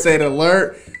alert, upset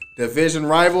alert. Division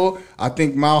rival. I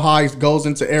think Mile High goes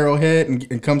into Arrowhead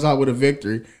and comes out with a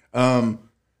victory. You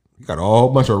got a whole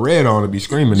bunch of red on to be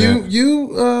screaming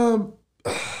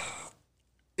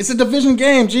it's a division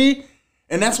game, G.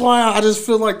 And that's why I just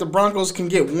feel like the Broncos can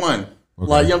get one. Okay.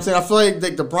 Like, you know what I'm saying? I feel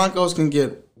like the Broncos can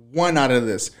get one out of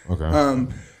this. Okay.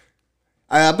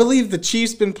 I believe the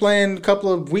Chiefs been playing a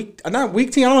couple of not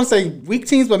weak teams. I don't want to say weak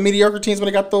teams, but mediocre teams when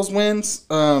they got those wins.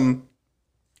 I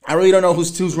really don't know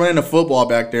who's running the football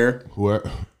back there.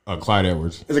 Clyde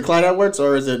Edwards. Is it Clyde Edwards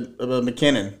or is it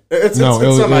McKinnon? It's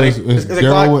somebody.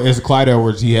 It's Clyde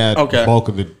Edwards. He had the bulk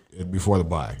of it before the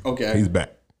bye. Okay. He's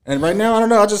back. And right now, I don't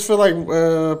know. I just feel like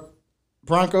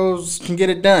Broncos can get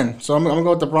it done. So I'm going to go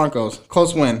with the Broncos.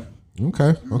 Close win.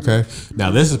 Okay.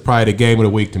 Now, this is probably the game of the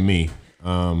week to me.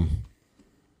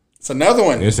 It's another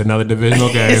one. It's another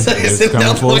divisional game. It's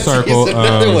coming full circle.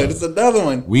 It's another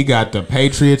one. We got the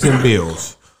Patriots and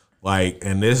Bills.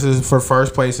 And this is for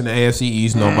first place in the AFC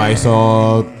East. Nobody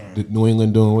saw New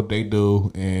England doing what they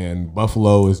do, and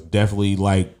Buffalo is definitely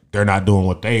they're not doing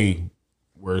what they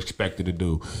were expected to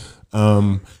do.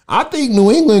 I think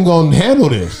New England gonna handle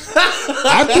this.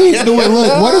 I think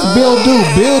what does Bill do?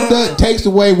 Bill takes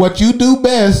away what you do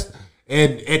best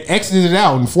and exits it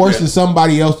out and forces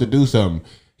somebody else to do something.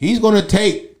 He's gonna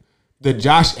take the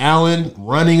Josh Allen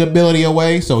running ability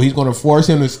away, so he's gonna force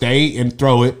him to stay and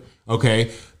throw it.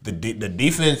 Okay. The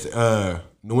defense,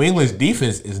 New England's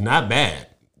defense is not bad.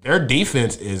 Their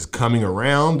defense is coming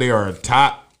around. They are a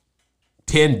top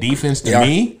 10 defense to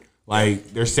me.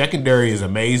 Their secondary is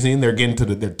amazing. They're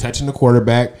they're touching the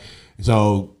quarterback.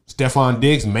 So Stephon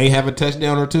Diggs may have a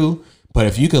touchdown or two, but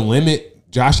if you can limit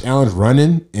Josh Allen's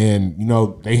running, and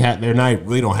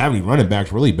really don't have any running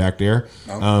backs really back there.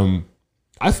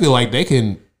 I feel like they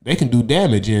can do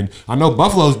damage, and I know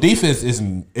Buffalo's defense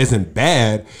isn't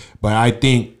bad, but I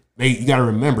think you got to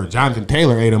remember Jonathan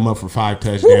Taylor ate them up for 5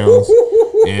 touchdowns,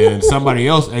 and somebody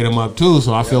else ate them up too.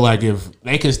 So I feel like if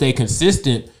they can stay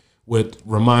consistent with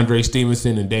Ramondre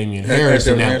Stevenson and Damian Harris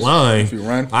in that line,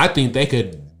 I think they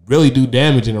could really do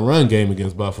damage in the run game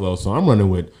against Buffalo. So I'm running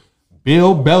with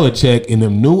Bill Belichick and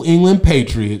them New England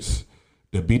Patriots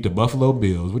to beat the Buffalo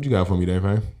Bills. What you got for me, Dave?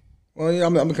 Well, yeah,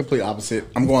 I'm a complete opposite.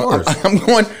 I'm going Bills. Right.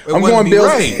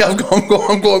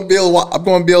 I'm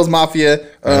going Bills Mafia.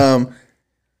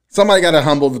 Somebody got to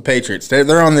humble the Patriots.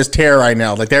 They're on this tear right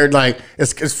now.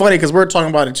 It's funny because we were talking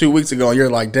about it 2 weeks ago, and you're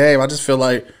like, Dave, I just feel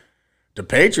like the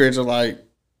Patriots are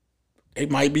they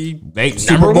might be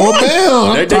Super Bowl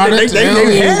bound. They're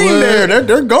heading there.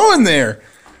 They're going there.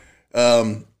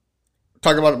 Talking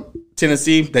about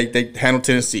Tennessee, they handled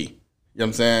Tennessee. You know what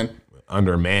I'm saying?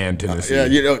 Undermanned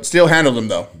Tennessee. Still handled them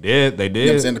though. They did. You know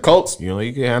what I'm saying? The Colts.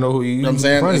 You can handle who you know what I'm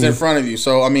saying? He's in front of you.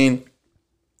 So, I mean,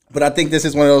 but I think this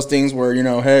is one of those things where,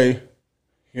 hey,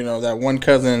 that one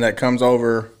cousin that comes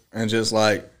over and just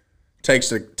takes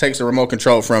the remote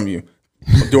control from you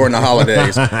during the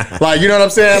holidays. You know what I'm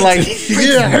saying? I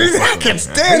can't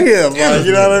stand him.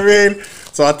 You know what I mean?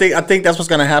 So I think that's what's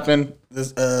gonna happen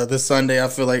this Sunday. I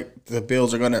feel like the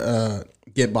Bills are gonna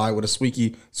get by with a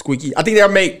squeaky. I think they'll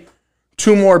make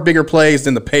 2 more bigger plays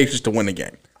than the Patriots to win the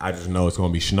game. I just know it's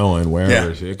gonna be snowing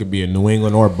wherever. Yeah. It could be in New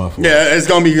England or Buffalo. Yeah, it's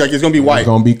gonna be white. It's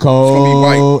gonna be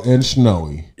cold and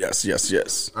snowy.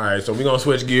 Yes. All right, so we're gonna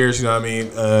switch gears. You know what I mean?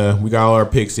 We got all our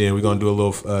picks in. We're gonna do a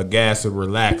little gas and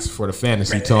relax for the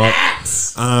fantasy talk.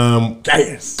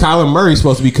 Kyler Murray's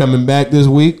supposed to be coming back this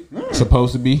week.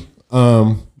 Supposed to be.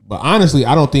 But honestly,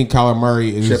 I don't think Kyler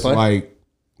Murray is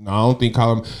No, I don't think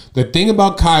Kyler. The thing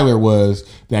about Kyler was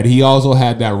that he also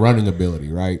had that running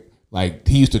ability, right?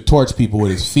 He used to torch people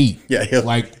with his feet. Yeah.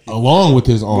 Along with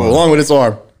his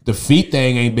arm. the feet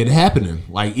thing ain't been happening.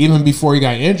 Like even before he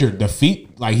got injured, the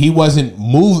feet, like he wasn't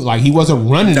moving, like he wasn't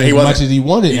running much as he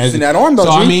wanted. He's in that arm though.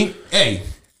 So I mean, hey,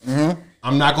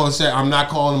 I'm not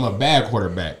calling him a bad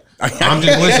quarterback. I'm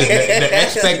just listen. The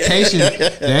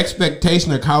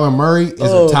expectation of Kyler Murray is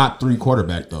a top 3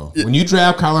 quarterback though. When you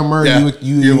draft Kyler Murray,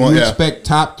 you expect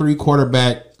top 3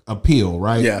 quarterback appeal,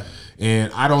 right? Yeah.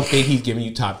 And I don't think he's giving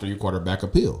you top 3 quarterback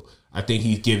appeal. I think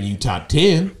he's giving you top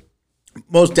 10.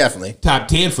 Most definitely. Top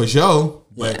 10 for sure.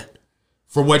 But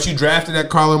for what you drafted at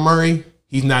Kyler Murray,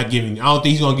 he's not giving you. I don't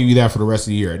think he's going to give you that for the rest of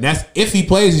the year. And that's if he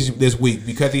plays this week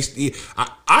because he's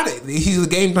a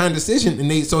game time decision.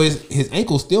 And so his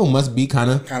ankle still must be kind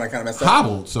of messed up.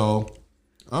 Hobbled. So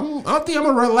I think I'm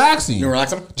going to relax him. You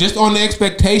relax him? Just on the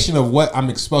expectation of what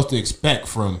I'm supposed to expect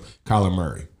from Kyler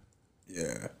Murray.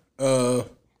 Yeah. I'm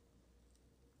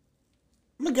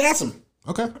going to gas him.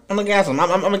 Okay. I'm gonna gas them.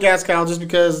 I'm gonna gas Cal just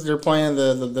because they're playing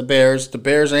the Bears. The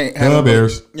Bears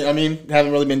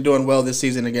haven't really been doing well this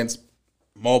season against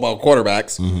mobile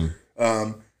quarterbacks.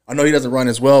 I know he doesn't run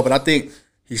as well, but I think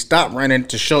he stopped running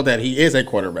to show that he is a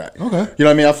quarterback. Okay. You know what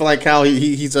I mean? I feel like Cal,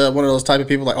 he's one of those type of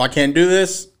people like, I can't do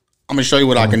this. I'm gonna show you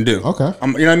what I can do. Okay. You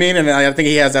know what I mean? And I think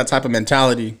he has that type of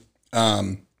mentality.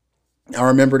 I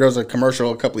remember there was a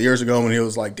commercial a couple of years ago when he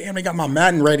was like, "Damn, they got my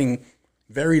Madden rating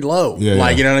very low." You know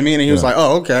what I mean? And he was like,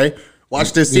 "Oh, okay.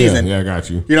 Watch this season." Yeah, I got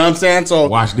you. You know what I'm saying? So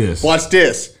watch this.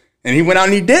 And he went out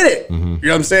and he did it. You know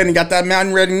what I'm saying? He got that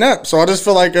Madden rating up. So I just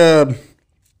feel like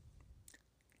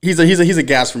he's a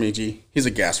gas for me, G. He's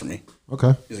a gas for me.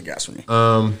 Okay. He's a gas for me.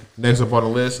 Next up on the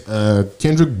list,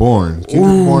 Kendrick Bourne.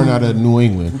 Kendrick Bourne out of New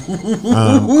England. We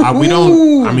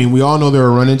all know they're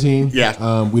a running team. Yeah.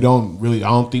 I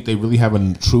don't think they really have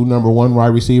a true number 1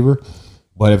 wide receiver.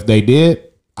 But if they did,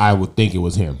 I would think it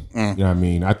was him. You know what I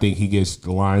mean? I think he gets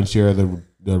the lion's share of the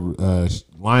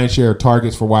lion's share of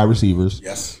targets for wide receivers.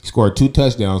 Yes. He scored 2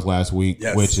 touchdowns last week,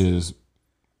 yes. which is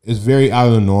very out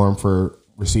of the norm for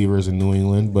receivers in New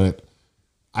England. But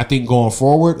I think going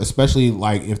forward, especially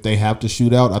like if they have to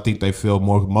shoot out, I think they feel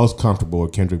most comfortable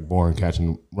with Kendrick Bourne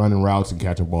running routes and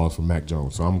catching balls from Mac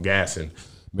Jones. So I'm gassing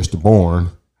Mr.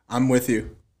 Bourne. I'm with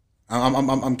you.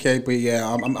 I'm capable.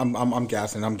 Yeah, I'm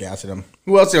gassing. I'm gassing him.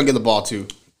 Who else are gonna get the ball to? You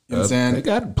know what I'm saying? They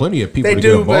got plenty of people to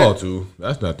get the ball to.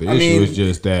 That's not the issue. It's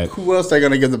just that who else they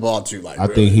gonna give the ball to? Like I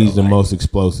think he's the most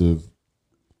explosive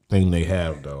thing they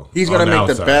have, though. He's gonna make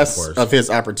the best of his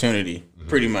opportunity,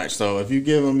 pretty much. So if you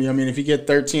give him, if you get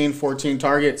 13, 14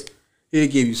 targets,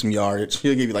 he'll give you some yardage.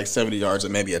 He'll give you like 70 yards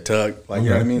and maybe a tug. Like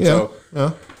you know what I mean? Yeah.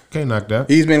 So can't knock that.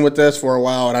 He's been with us for a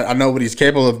while, and I know what he's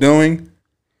capable of doing.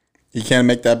 He can't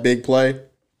make that big play,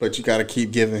 but you got to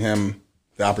keep giving him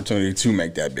the opportunity to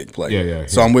make that big play. Yeah.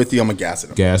 So I'm with you. I'm a gas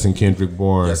him. Gassing Kendrick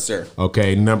Bourne. Yes, sir.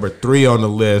 Okay, number 3 on the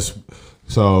list.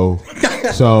 So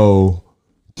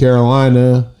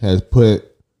Carolina has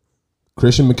put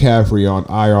Christian McCaffrey on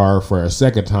IR for a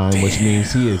second time, which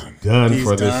means he is done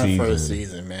for the season. For the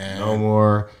season, man. No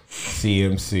more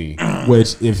CMC.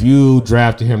 Which, if you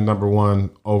drafted him number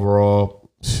 1 overall,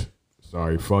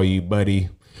 sorry for you, buddy.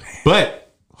 But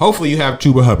hopefully you have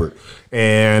Chuba Hubbard.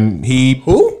 And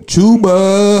Who?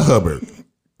 Chuba Hubbard.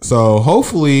 So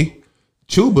hopefully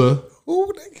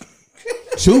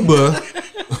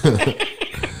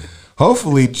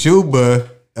hopefully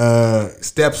Chuba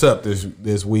steps up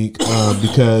this week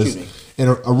because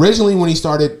originally when he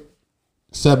started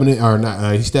subbing or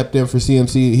not, he stepped in for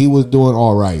CMC. He was doing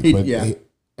all right, but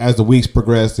as the weeks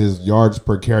progressed, his yards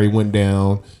per carry went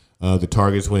down. The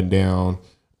targets went down.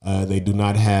 They do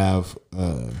not have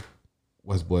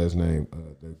what's boy's name?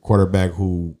 The quarterback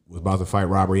who was about to fight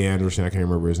Robbie Anderson. I can't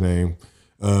remember his name.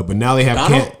 But now they have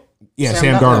Cam. Yeah,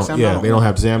 Sam Darnold. They don't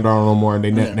have Sam Darnold no more, and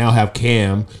they now have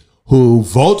Cam, who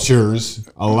vultures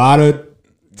a lot of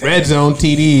red zone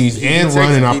TDs and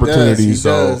running opportunities.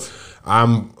 So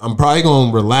I'm probably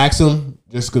gonna relax him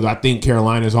just because I think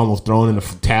Carolina's almost thrown in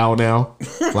the towel now.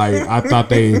 Like I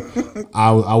thought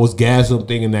I was gassed up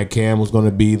thinking that Cam was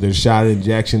gonna be the shot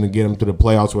injection to get him to the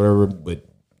playoffs, whatever. But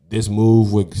this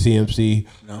move with CMC,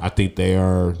 I think they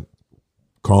are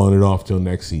calling it off till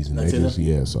next season.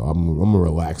 So I'm gonna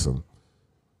relax them.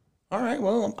 All right,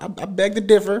 well, I beg to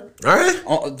differ. All right,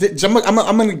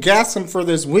 I'm gonna gas him for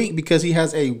this week because he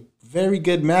has a very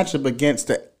good matchup against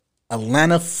the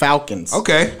Atlanta Falcons.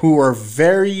 Okay, who are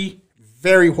very,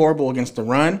 very horrible against the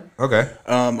run. Okay,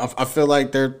 I feel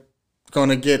like they're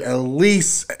gonna get at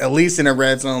least in a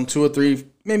red zone 2 or 3,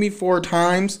 maybe 4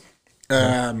 times.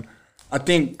 I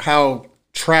think how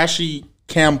trashy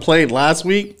Cam played last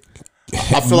week.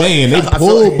 I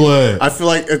feel blood. I feel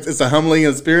like it's a humbling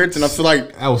of spirits, and I feel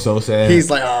like that was so sad. He's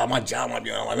like, oh, my job might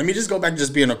be on. Let me just go back to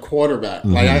just being a quarterback.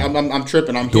 Like I'm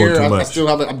tripping. I'm doing here. I still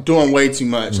have. I'm doing way too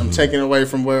much. I'm taking away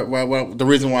from where the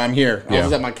reason why I'm here. I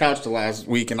was at my couch the last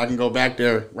week, and I can go back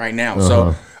there right now.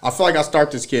 So I feel like I'll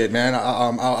start this kid, man.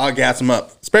 I'll gas him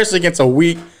up, especially against a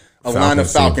line of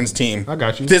Falcons team. I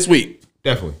got you this week.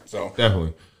 Definitely.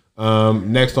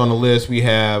 Next on the list, we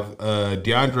have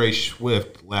DeAndre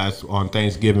Swift. On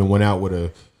Thanksgiving, went out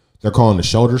with they're calling a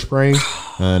shoulder sprain,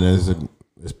 and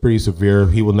it's pretty severe.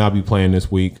 He will not be playing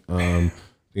this week. I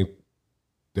think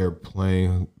they're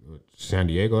playing San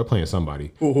Diego. They're playing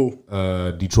somebody.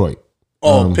 Detroit.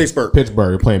 Pittsburgh.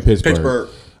 They're playing Pittsburgh.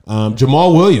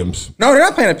 Jamal Williams. No, they're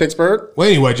not playing at Pittsburgh. Well,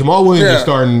 anyway, Jamal Williams is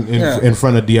starting in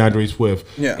front of DeAndre Swift.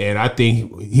 Yeah. And I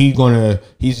think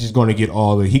he's just gonna get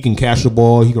he can catch the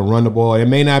ball, he can run the ball. It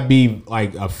may not be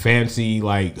like a fancy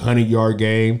 100-yard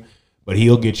game, but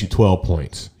he'll get you 12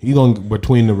 points. He's going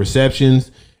between the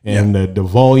receptions and the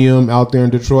volume out there in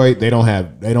Detroit. They don't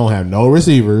have no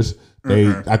receivers.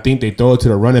 I think they throw it to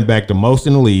the running back the most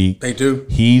in the league. They do.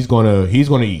 He's gonna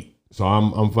eat. So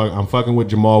I'm fucking with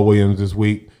Jamal Williams this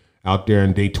week out there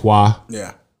in Detroit.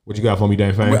 Yeah. What you got for me,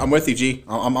 Dan Fang? I'm with you, G.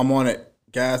 I'm on it.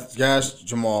 Gas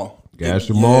Jamal. Jamal.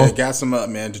 Yeah, gas him up,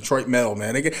 man. Detroit metal,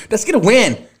 man. Let's get a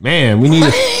win. Man, we need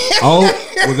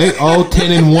they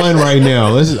 10-1 right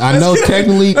now. I know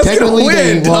technically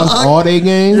they lost all their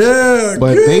games. Yeah,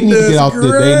 but they need to get out there.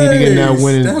 They need to get that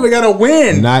winning. Now we got to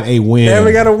win. Not a win. Now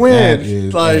we got to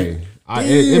win.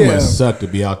 It must suck to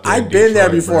be out there. I've been there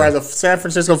before as a San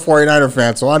Francisco 49er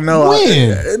fan, so I know.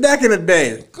 Back in the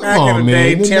day.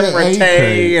 Tim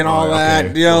Rattay and all that.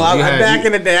 Okay. Back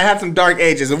in the day, I had some dark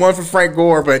ages. It wasn't for Frank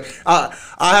Gore, but I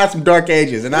had some dark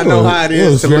ages, and I know how it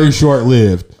is. It was very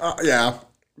short-lived. Yeah.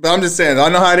 But I'm just saying, I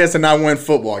know how it is to not win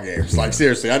football games. Like,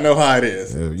 seriously, I know how it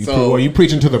is. You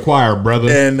preaching to the choir, brother.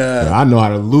 And I know how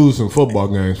to lose some football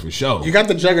games for sure. You got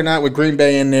the juggernaut with Green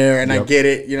Bay in there, and I get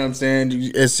it. You know what I'm saying?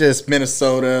 It's just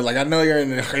Minnesota. Like, I know you're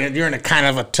in a kind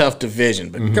of a tough division,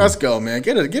 but let's go, man.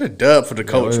 Get a dub for the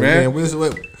coach, man.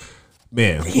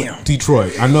 Man,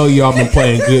 Detroit. I know y'all been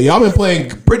playing good. Y'all been playing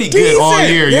pretty good all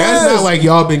year. Yes. Yeah, it's not like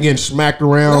y'all been getting smacked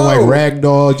around like rag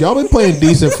dolls. Y'all been playing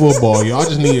decent football. Y'all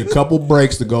just need a couple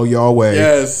breaks to go y'all way.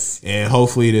 Yes. And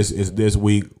hopefully this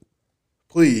week.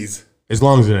 Please. As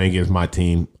long as it ain't against my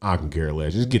team, I can care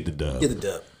less. Just get the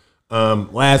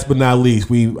dub. Last but not least,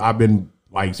 I've been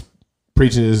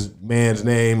preaching this man's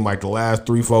name the last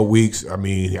 3-4 weeks. I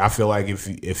mean, I feel like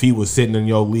if he was sitting in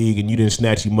your league and you didn't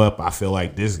snatch him up, I feel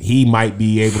like he might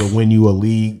be able to win you a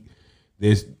league,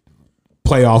 this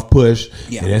playoff push.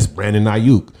 Yeah. And that's Brandon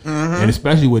Ayuk. And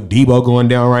especially with Debo going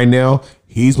down right now,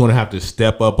 he's going to have to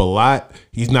step up a lot.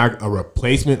 He's not a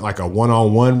replacement, like a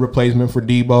one-on-one replacement for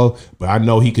Debo, but I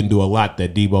know he can do a lot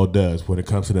that Debo does when it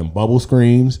comes to them bubble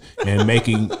screens and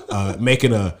making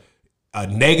a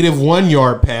negative 1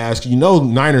 yard pass.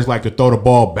 Niners like to throw the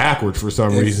ball backwards for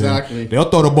some reason. They'll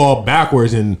throw the ball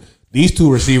backwards, and these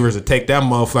two receivers will take that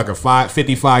motherfucker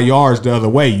 55 yards the other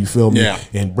way. You feel me? Yeah.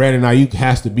 And Brandon Ayuk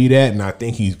has to be that, and I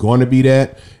think he's going to be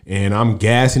that. And I'm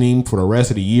gassing him for the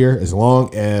rest of the year as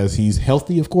long as he's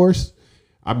healthy, of course.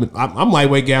 I'm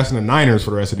lightweight gassing the Niners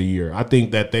for the rest of the year. I think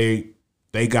that they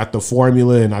got the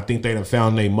formula, and I think they done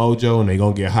found their mojo, and they're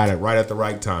going to get hot right at the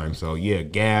right time. So, yeah,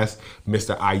 gas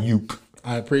Mr. Ayuk.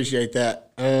 I appreciate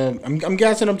that. I'm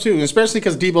gassing him, too, especially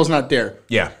because Debo's not there.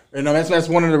 Yeah. That's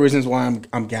one of the reasons why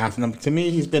I'm gassing him. To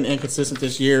me, he's been inconsistent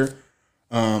this year,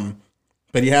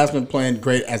 but he has been playing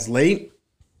great as late.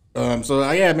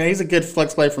 Man, he's a good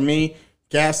flex play for me.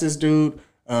 Gas this dude.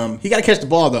 He got to catch the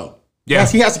ball, though. Yeah,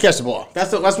 he has to catch the ball.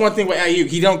 That's one thing with Ayuk.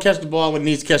 He don't catch the ball when he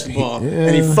needs to catch the ball,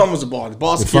 and he fumbles the ball.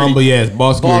 Ball security.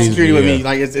 Ball security with me.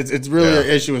 Like it's really an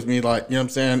issue with me. Like, you know what I'm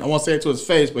saying. I won't say it to his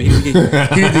face, but he needs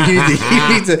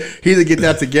to get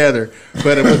that together.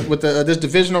 But with this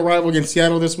divisional rival against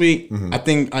Seattle this week, I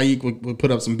think Ayuk would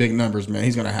put up some big numbers. Man,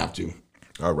 he's gonna have to.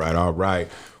 All right.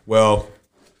 Well,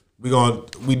 we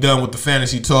done with the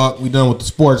fantasy talk. We done with the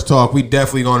sports talk. We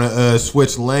definitely gonna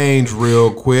switch lanes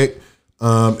real quick.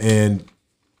 And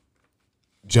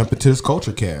jump into this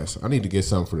culture cast. I need to get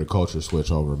something for the culture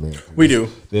switch over, man. We do.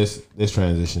 This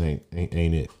transition ain't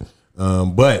it.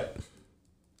 But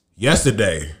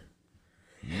yesterday,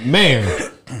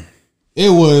 man, it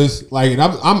was like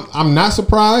I'm not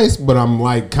surprised, but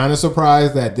I'm kind of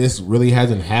surprised that this really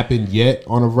hasn't happened yet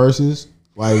on a Versus.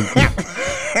 But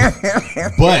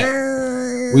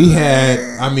we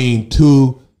had,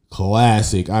 two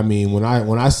classic. When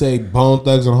I say Bone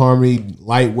Thugs and Harmony,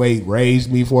 lightweight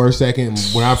raised me for a second.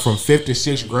 When I'm from 5th to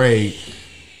 6th grade,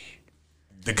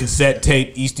 the cassette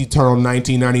tape East Eternal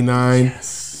 1999.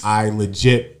 Yes. I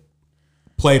legit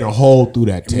played a hole through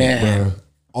that tape, bro.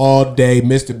 All day,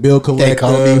 Mr. Bill Collector. They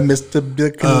call me Mr.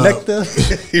 Bill Collector.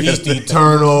 East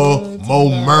Eternal, Mo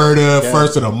Murder,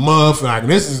 First of the Month. Like,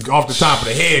 this is off the top of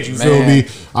the head, you feel me?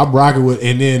 I'm rocking with,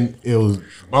 and then it was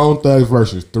Bone Thugs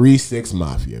versus 3-6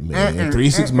 Mafia, man. And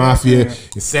 3-6 Mafia,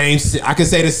 the same. I can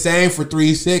say the same for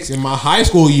 3-6. In my high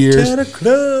school years,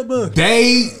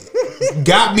 they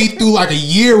got me through like a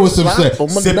year with some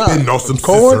sipping on some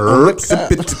corn,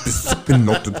 sipping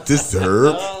on some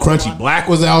dessert. Crunchy Black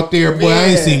was out there, boy. I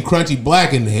ain't seen Crunchy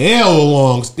Black in hell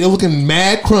long. Still looking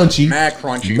mad crunchy.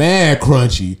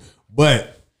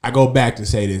 But I go back to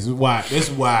say this is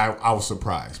why I was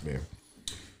surprised, man.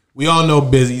 We all know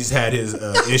Busy's had his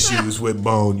issues with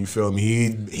Bone. You feel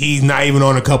me? He's not even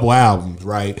on a couple albums,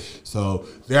 right? So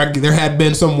there had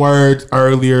been some words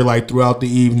earlier, like throughout the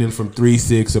evening, from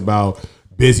 3-6 about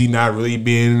Busy not really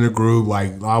being in the group,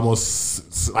 like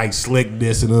almost like slick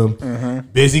dissing him. Mm-hmm.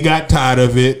 Busy got tired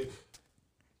of it.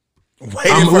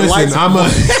 Waiting for the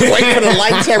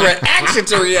lights and reaction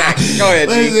to react. Go ahead,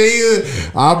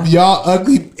 G. Y'all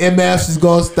ugly MFs is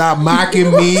gonna stop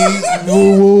mocking me.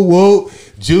 Woo woo woo.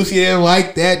 Juicy didn't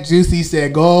like that. Juicy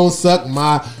said, "Go on, suck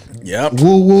my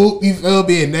woo woo." You feel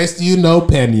me? And next thing you know,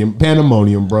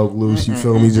 pandemonium broke loose. You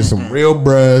feel me? Just some real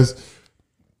bros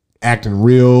acting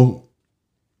real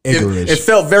Iggerish. It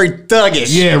felt very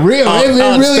thuggish. Yeah, real. It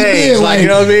really did. Like, you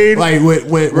know what I mean?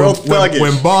 Like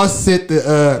when Boss sent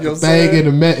the thing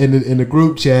in the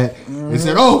group chat and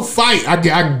said, "Oh, fight!"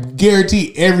 I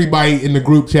guarantee everybody in the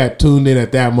group chat tuned in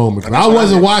at that moment. I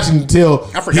wasn't watching until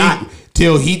I forgot.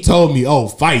 Till he told me, "Oh,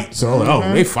 fight!" So,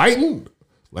 they fighting?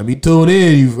 Let me tune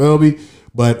in. You feel me?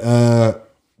 But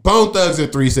Bone Thugs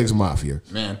and 3-6 Mafia.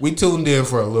 Man, we tuned in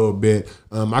for a little bit.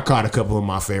 I caught a couple of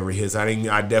my favorite hits. I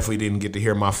definitely didn't get to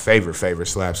hear my favorite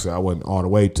slaps, so I wasn't all the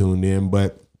way tuned in.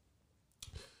 But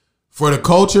for the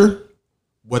culture,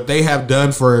 what they have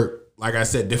done for, like I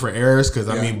said, different eras. Because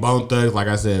I mean, Bone Thugs, like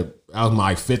I said, I was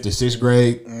my 5th or 6th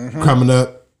grade coming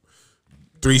up.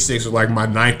 3-6 was like my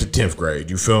 9th to 10th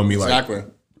grade. You feel me? Like exactly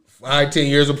 5-10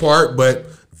 years apart, but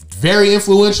very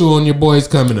influential on your boys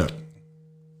coming up.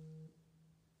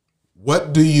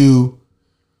 What do you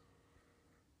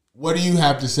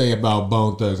have to say about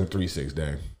Bone Thugs and 3-6,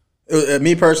 Dan?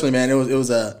 Me personally, man, it was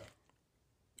a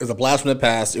blast from the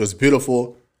past. It was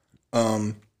beautiful.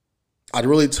 I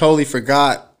really totally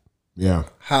forgot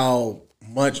how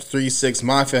much 3-6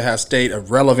 Mafia has stayed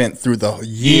irrelevant through the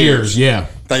years. Yeah.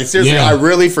 Like, seriously, I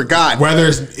really forgot. Whether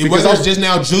it's just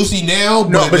now Juicy now,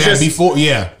 but just before,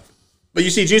 But you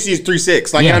see Juicy is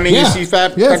 3-6. Like, you know what I mean? You see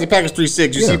Fat Pack is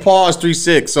 3-6. You see Paul is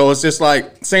 3-6. So it's just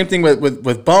like, same thing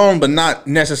with Bone, but not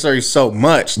necessarily so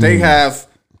much. They have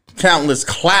countless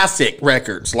classic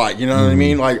records. Like, you know what I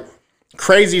mean? Like,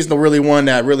 Crazy is the really one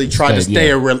that really tried to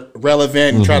stay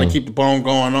relevant and try to keep the Bone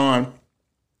going on.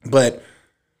 But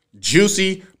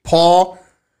Juicy, Paul,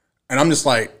 and I'm just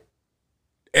like,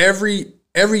 every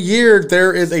year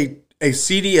there is a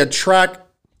CD, a track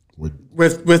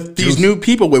with these new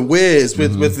people, with Wiz,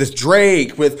 with this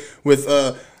Drake, with what's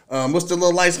the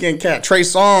little light skinned cat, Trey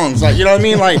Songz, like, you know what I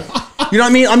mean, like, you know what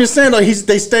I mean. I'm just saying, like,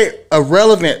 they stay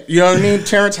irrelevant. You know what I mean?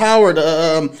 Terrence Howard,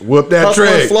 whoop that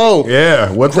trick, flow,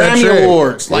 whoop that trick. Grammy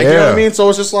Awards, like, you know what I mean. So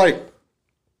it's just like,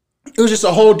 it was just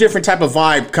a whole different type of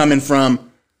vibe coming from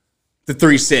the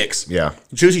 3-6. Yeah.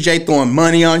 Juicy J throwing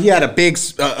money on. He had a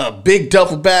big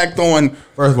duffel bag throwing.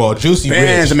 First of all, Juicy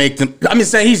bands to make them. I'm just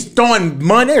saying, he's throwing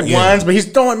money at ones, but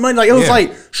he's throwing money. Like, it was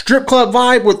like strip club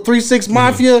vibe with 3-6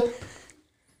 Mafia,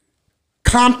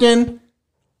 Compton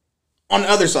on the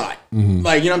other side.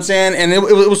 Like, you know what I'm saying? And it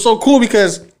was so cool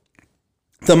because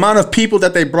the amount of people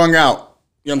that they brung out.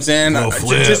 You know what I'm saying? Lil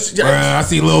Flip. I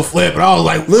see Lil Flip, but I was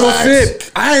like, Lil Flip.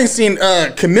 I ain't seen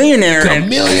Chamillionaire.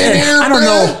 I don't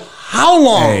know how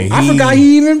long. I forgot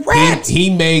he even rapped. He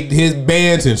made his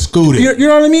bands and scooted. You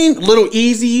know what I mean? Little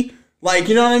Easy. Like,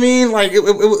 you know what I mean? Like, it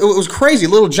was crazy.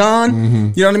 Little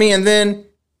John. You know what I mean? And then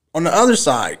on the other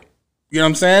side, you know what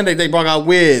I'm saying? They brought out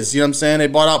Wiz. You know what I'm saying? They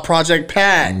brought out Project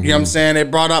Pat. You know what I'm saying? They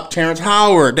brought out Terrence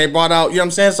Howard. They brought out, you know what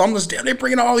I'm saying? So I'm just, damn, they're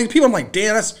bringing out all these people. I'm like,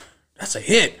 damn, that's a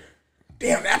hit.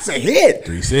 Damn, that's a hit.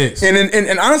 3-6.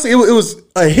 And honestly, it was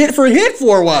a hit for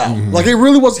a while. Like, it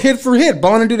really was hit for hit.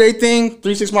 Bone do their thing.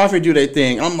 3-6 Mafia do their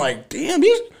thing. I'm like, damn,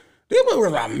 these were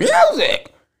about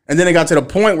music. And then it got to the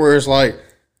point where it's like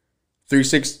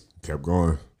 3-6 kept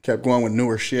going with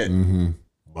newer shit.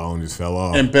 Bone just fell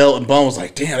off. And Bone was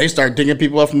like, damn, they started digging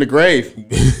people up from the grave. You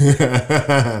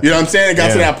know what I'm saying? It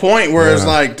got to that point where it's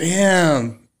like,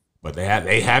 damn, But they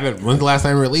haven't. When's the last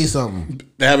time they released something?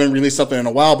 They haven't released something in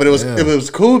a while, but it was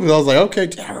cool because I was like, okay,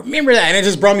 I remember that, and it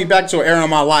just brought me back to an era in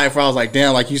my life where I was like,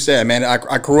 damn, like you said, man,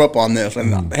 I grew up on this,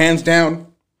 and hands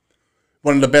down,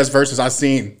 one of the best verses I've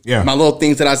seen. Yeah, my little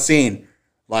things that I've seen,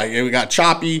 like it got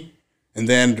choppy, and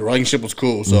then the relationship was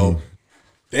cool. So,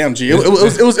 damn, G, it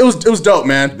was dope,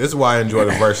 man. This is why I enjoy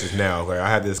the verses now. Like I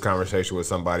had this conversation with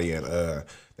somebody, and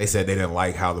they said they didn't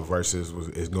like how the verses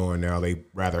is going now. They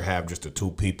rather have just the two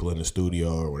people in the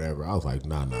studio or whatever. I was like,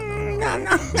 no.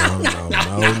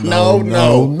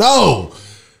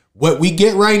 What we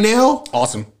get right now,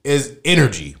 awesome, is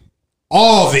energy.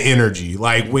 All the energy,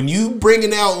 like when you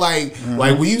bringing out, like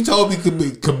when you told me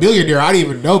Chamillionaire, I didn't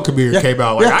even know Chamillionaire came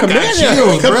out. Like I got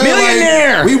chills, bro.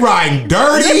 Like, we riding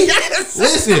dirty. Yes.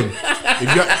 Listen,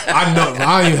 I don't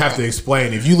even have to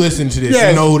explain. If you listen to this,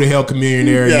 you know who the hell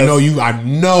Chamillionaire. Yes. I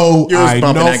know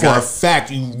for a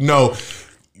fact.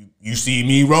 You see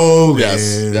me rolling.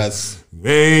 Yes.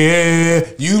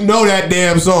 Man, you know that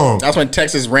damn song. That's when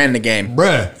Texas ran the game,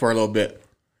 bruh, for a little bit.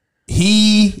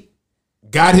 He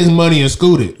got his money and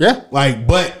scooted. Yeah.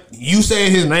 But you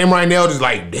saying his name right now, just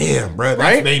like, damn, bro,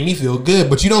 that made me feel good.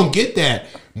 But you don't get that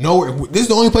nowhere. This is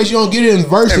the only place you don't get it in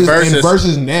verses. In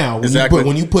verses now.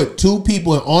 When you put two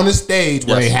people on a stage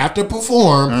where they have to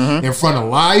perform in front of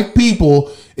live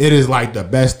people, it is like the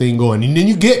best thing going. And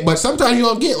then but sometimes you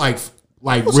don't get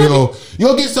real,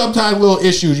 you'll get sometimes little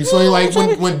issues. You feel like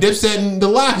when Dipset and the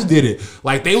Lox did it,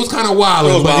 like they was kind of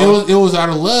wild, but it was out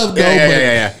of love though.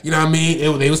 Yeah. You know what I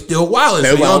mean? They was still wild.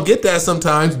 So you don't get that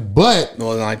sometimes, but it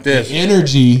wasn't like this. The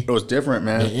energy, it was different,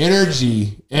 man. The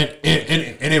energy, and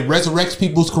it resurrects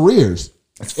people's careers.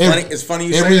 It's funny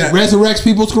you say that. It resurrects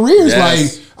people's careers.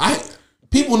 Yes.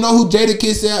 People know who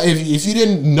Jadakiss is. If you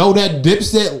didn't know that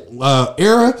Dipset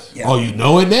era, you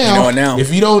know it now. You know it now.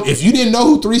 If you didn't know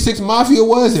who 3 6 Mafia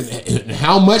was and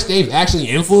how much they've actually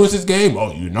influenced this game,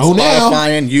 you know now.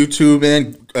 Spotify and YouTube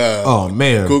and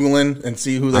man, Googling and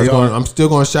see who they are. I'm still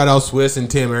going to shout out Swiss and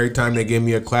Tim every time they give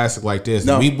me a classic like this.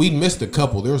 No. We missed a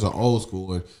couple. There was an old school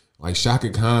one. Like Shaka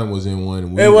Khan was in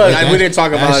one. We didn't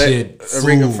talk about it. That shit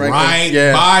flew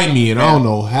right by me, and I don't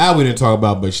know how we didn't talk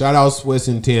about it, but shout out Swiss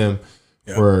and Tim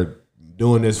for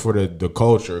doing this for the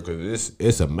culture, because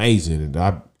it's amazing, and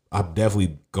I'm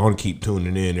definitely gonna keep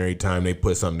tuning in every time they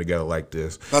put something together like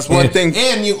this. That's one thing.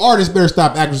 And you artists better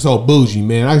stop acting so bougie,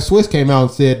 man. Swiss came out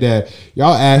and said that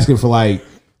y'all asking for like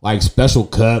special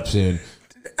cups and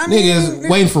niggas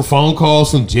waiting for phone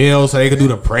calls from jail so they could do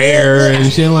the prayer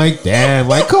and shit like that.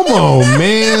 Like, come on,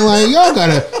 man. Like y'all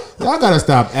gotta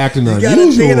stop acting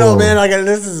unusual. Man, like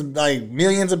this is like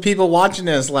millions of people watching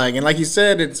this, and like you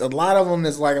said, it's a lot of them.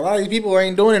 It's like a lot of these people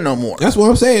ain't doing it no more. That's what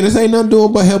I'm saying. This ain't nothing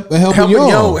doing but helping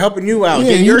you out,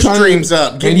 getting your streams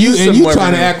up, and you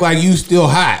trying to act like you still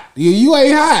hot. You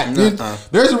ain't hot.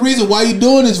 There's a reason why you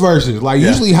doing this verses. Like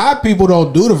usually hot people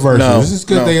don't do the verses. This is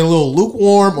because they a little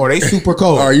lukewarm or they super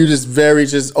cold. Or you just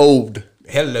old.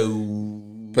 Hello.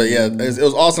 But yeah, it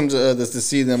was awesome to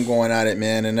see them going at it,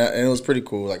 man, and it was pretty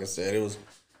cool. Like I said, it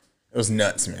was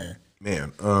nuts, man.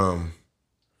 Man,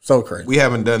 so crazy. We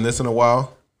haven't done this in a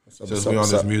while since we on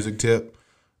this music tip.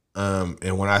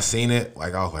 And when I seen it, I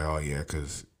was like, oh yeah,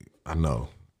 because I know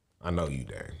you,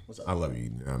 Dang. I love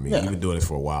you. I mean, you've been doing this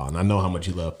for a while, and I know how much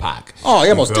you love Pac. Oh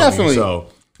yeah, most definitely. So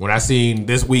when I seen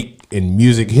this week in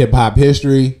music hip hop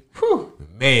history,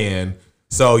 man.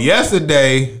 So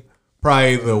yesterday,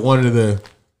 probably one of the.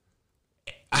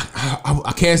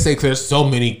 I can't say because there's so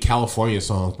many California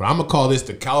songs, but I'm gonna call this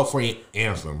the California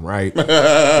anthem, right? You know what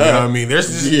I mean? There's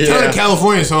just a ton of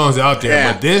California songs out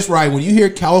there, but this, right? When you hear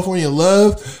California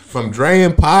Love from Dre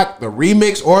and Pac, the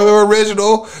remix or the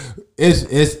original,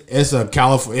 it's a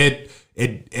California.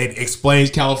 It explains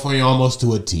California almost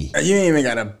to a T. You ain't even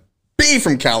gotta be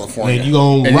from California, and you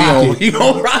gonna rock it. You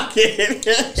gonna rock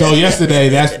it. So yesterday,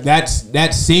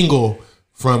 that single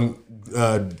from.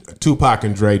 Tupac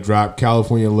and Dre dropped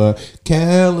California Love.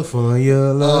 California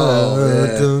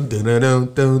Love. Dun, dun, dun,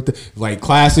 dun, dun, dun. Like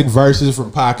classic verses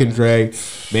from Pac and Dre.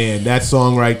 Man, that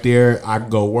song right there, I can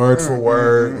go word for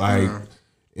word. Like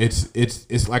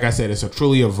it's like I said, it's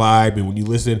truly a vibe. And when you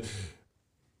listen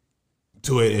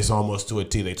to it, it's almost to a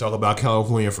T. They talk about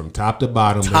California from top to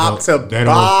bottom. They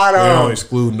don't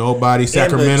exclude nobody.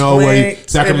 Sacramento,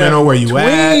 where you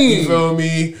at? You feel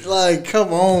me? Like,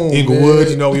 come on,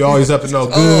 Inglewood. Man. We always up to no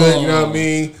good. You know what I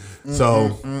mean?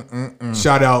 So,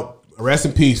 shout out, rest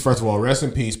in peace. First of all, rest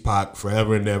in peace, Pac,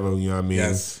 forever and ever. You know what I mean?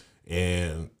 Yes.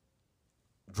 And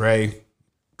Dre,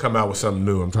 come out with something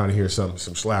new. I'm trying to hear some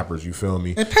slappers. You feel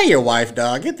me? And pay your wife,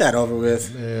 dog. Get that over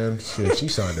with. Man, shit, she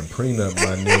signed a prenup,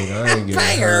 my nigga.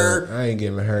 I ain't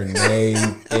giving her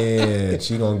nothing.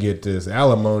 She gonna get this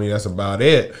alimony. That's about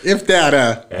it. If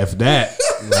that.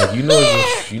 Like you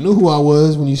knew who I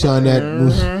was when you signed that.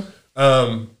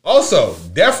 Mm-hmm. Also,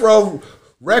 Death Row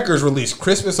Records released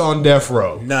Christmas on Death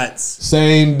Row. Nuts.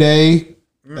 Same day.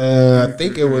 I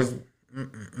think it was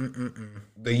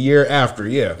the year after.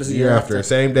 Yeah, the year after.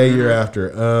 Same day, year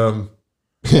after.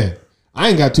 I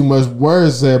ain't got too much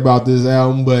words to say about this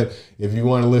album, but if you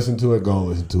want to listen to it, go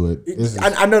listen to it.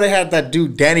 I know they had that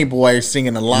dude Danny Boy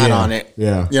singing a lot on it. Yeah,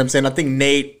 you know what I'm saying. I think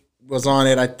Nate was on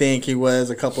it. I think he was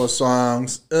a couple of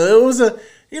songs.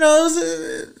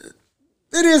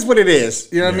 It is what it is.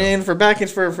 You know what I mean? For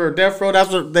Death Row,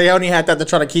 that's what they only had that to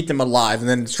try to keep them alive. And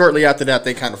then shortly after that,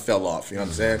 they kind of fell off. You know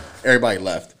what I'm saying? Everybody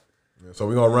left. So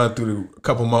we're going to run through a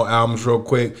couple more albums real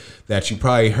quick that you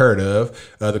probably heard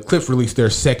of. The Clips released their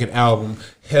second album,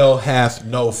 Hell Hath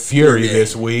No Fury,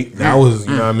 this week. That was,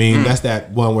 you know what I mean? That's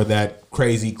that one where that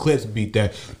crazy Clips beat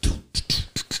that.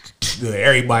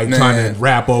 Everybody trying to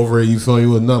rap over it. You feel me?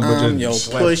 With nothing but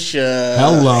just Pusha.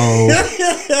 Hello.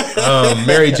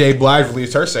 Mary J. Blige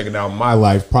released her second album, My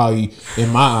Life. Probably, in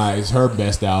my eyes, her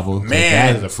best album.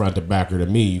 Man. That is a front to backer to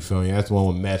me. You feel me? That's the one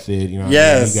with Method. You know what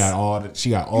yes. I mean? She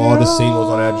got all the singles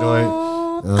on that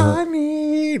joint. I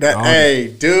need that. Hey,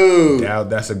 dude.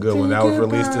 That's a good one. That was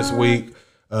released this week.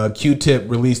 Q-Tip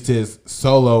released his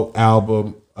solo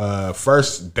album.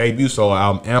 First debut solo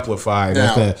album, Amplified.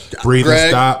 That's that Breathe and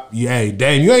Stop. Yeah,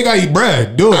 damn, you ain't got to eat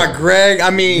bread. Do it. Greg,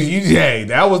 I mean.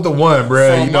 That was the one,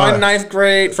 bro. From my ninth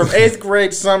grade, from 8th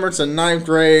grade summer to 9th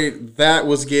grade, that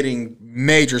was getting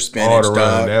major spinach, dog.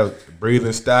 That was Breathe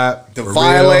and Stop. The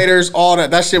Violators, all that.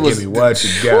 That shit was. Give me what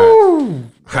you got.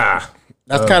 Ha.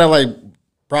 That's kind of like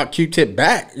brought Q-Tip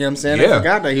back. You know what I'm saying? Yeah. They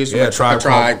forgot that he was from the Tribe.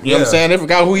 You know what I'm Yeah. saying? They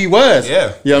forgot who he was.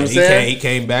 Yeah. You know what I'm saying? He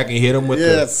came back and hit him with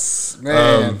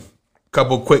man.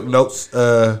 Couple quick notes.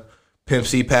 Pimp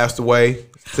C passed away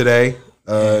today,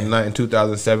 in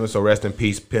 2007. So rest in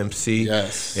peace, Pimp C.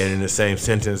 Yes. And in the same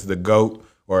sentence, the GOAT,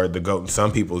 or the GOAT in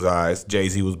some people's eyes,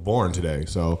 Jay-Z was born today.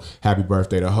 So happy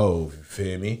birthday to Hov. You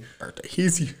feel me? Birthday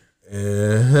easy.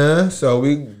 So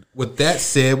with that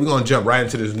said, we're gonna jump right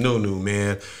into this new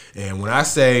man. And when I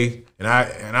say, and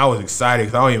I was excited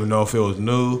because I don't even know if it was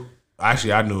new.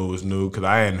 Actually, I knew it was new because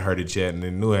I hadn't heard it yet, and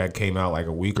it knew it came out like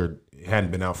a week or. It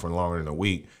hadn't been out for longer than a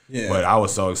week. Yeah. But I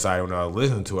was so excited when I was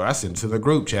listening to it. I sent it to the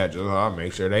group chat just I'll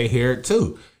make sure they hear it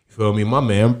too. You feel me? My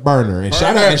man Burner. And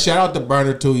shout out to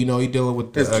Burner too. You know, he dealing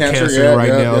with the cancer right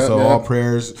now. So all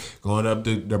prayers going up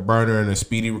to the Burner and a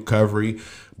speedy recovery.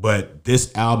 But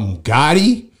this album,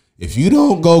 Gotti, if you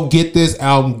don't go get this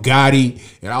album, Gotti,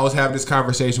 and I was having this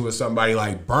conversation with somebody,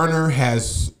 like Burner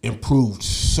has improved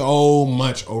so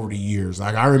much over the years.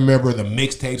 Like I remember the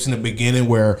mixtapes in the beginning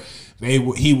where he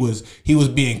was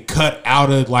being cut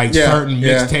out of like certain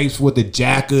mixtapes with the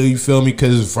jacker, you feel me?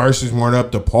 Because his verses weren't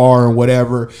up to par and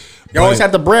whatever. He always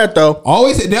had the bread though.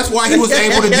 That's why he was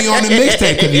able to be on the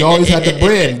mixtape, because he always had the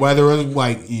bread. Whether it was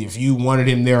like if you wanted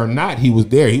him there or not, he was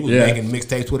there. He was making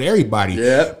mixtapes with everybody.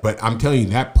 Yeah. But I'm telling you,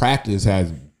 that practice has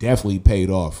definitely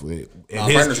paid off.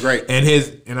 Burner's great. And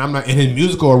his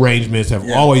musical arrangements have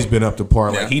always been up to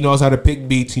par. Like he knows how to pick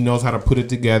beats, he knows how to put it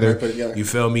together. You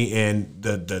feel me? And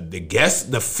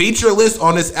the feature list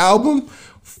on this album: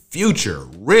 Future,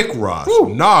 Rick Ross,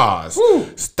 Nas,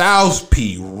 Styles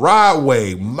P,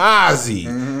 Rodway,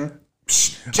 Mozzie,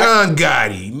 John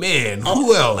Gotti. Man,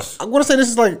 who else? I want to say this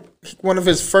is like one of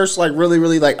his first like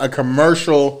really like a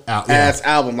commercial ass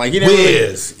album. Like he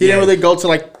didn't really go to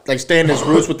like stay in his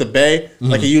roots with the Bay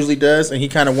like he usually does, and he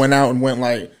kind of went out and went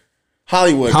like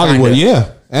Hollywood,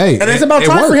 yeah. Hey, and it's about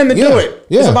time for him to do it.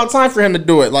 Yeah. It's about time for him to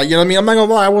do it. Like, you know what I mean? I'm not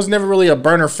gonna lie, I was never really a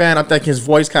Burner fan. I think his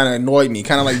voice kind of annoyed me,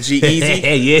 kind of like G-Eazy.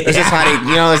 It's just how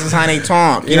they,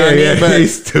 talk. You know what I mean? But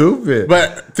he's stupid.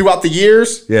 But throughout the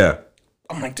years,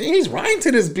 I'm like, dang, he's writing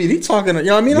to this beat. He's talking, you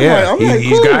know what I mean?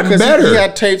 He's gotten better. He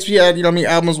had tapes, you know what I mean,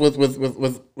 albums with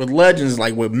legends,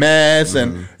 like with Mess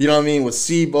and, you know what I mean, with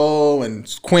Sibo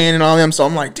and Quinn and all them. So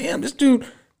I'm like, damn, this dude's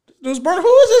Burner.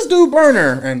 Who is this dude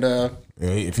Burner? And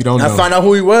if you don't know, I find out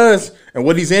who he was and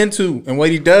what he's into and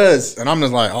what he does. And I'm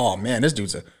just like, oh man, this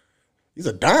dude's he's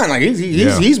a don. Like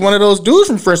he's one of those dudes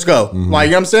from Frisco. Like,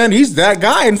 you know what I'm saying? He's that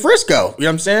guy in Frisco. You know what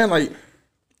I'm saying? Like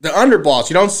the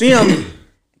underboss. You don't see him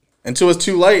until it's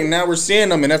too late, and now we're seeing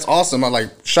them, and that's awesome. I like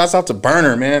shouts out to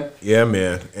Burner, man. Yeah,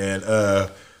 man. And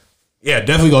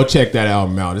definitely go check that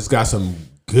album out. It's got some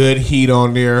good heat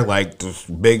on there, like this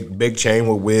big chain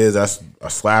with Wiz. That's a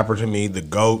slapper to me. The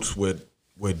Goats with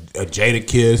with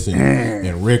Jadakiss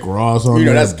and Rick Ross on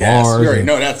there. That's gas. Bars. You already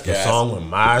know that's gas. The song with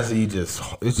Mozzie,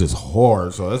 it's just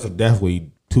hard. So that's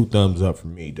definitely 2 thumbs up for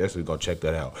me. Definitely go check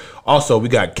that out. Also, we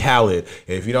got Khaled.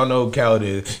 And if you don't know who Khaled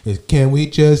is Can We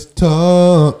Just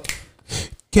Talk?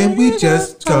 Can we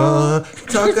just talk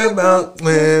about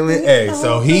women? Hey,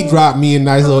 so he dropped me a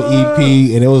nice little EP,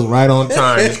 and it was right on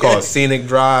time. It's called Scenic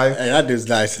Drive. Hey, that dude's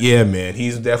nice. Yeah, man.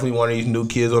 He's definitely one of these new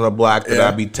kids on the block that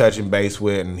I be touching base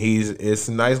with, and it's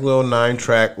a nice little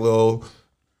 9-track little.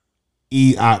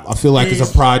 I feel like it's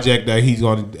a project that he's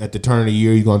going to, at the turn of the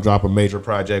year, he's going to drop a major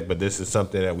project, but this is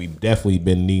something that we've definitely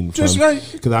been needing from.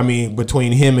 Because, I mean,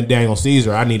 between him and Daniel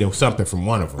Caesar, I needed something from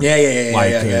one of them. Yeah.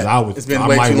 Like, it's been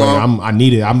way too long. I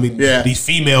needed, these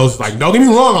females, like, don't get me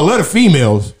wrong, I love the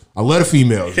females.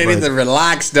 They need to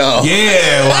relax though.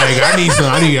 Yeah, like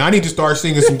I need to start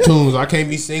singing some tunes. I can't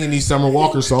be singing these Summer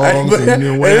Walker songs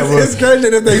and whatever. It's crazy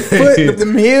that they put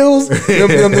them heels,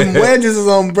 them wedges is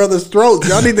on brothers' throats.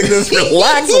 Y'all need to just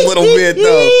relax a little bit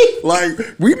though. Like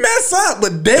we mess up,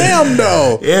 but damn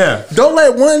though. Yeah. Don't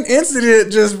let one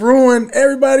incident just ruin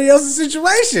everybody else's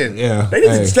situation. Yeah. They need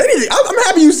to, I'm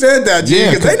happy you said that,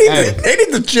 G, because they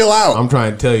need to chill out. I'm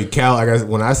trying to tell you,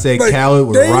 when I say Khaled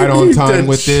was right on time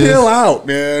with this. Chill out,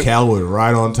 man. Cal was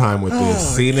right on time with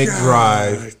this. Scenic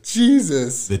Drive.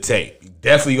 Jesus. The tape.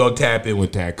 Definitely gonna tap in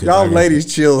with that. Y'all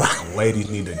ladies chill out. Ladies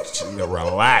need to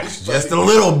relax just a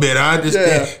little bit. I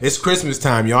understand. Yeah. It's Christmas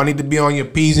time. Y'all need to be on your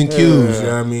P's and Q's. You know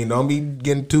what I mean? Don't be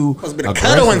getting too must be the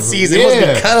cuddling season. Must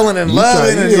be cuddling and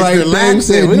loving and like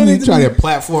relaxing. We need to try to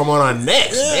platform on our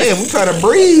necks. Damn, we try to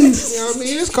breathe. You know what I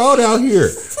mean? It's cold out here.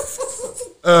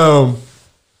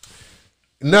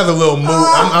 Another little move.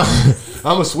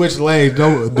 I'm gonna switch lanes.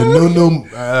 The new.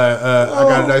 I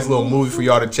got a nice little movie for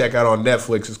y'all to check out on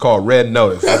Netflix. It's called Red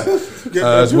Notice.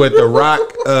 It's with The Rock,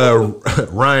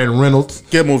 Ryan Reynolds.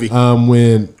 Good movie.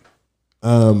 When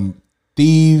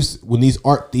these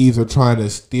art thieves are trying to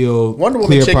steal Wonder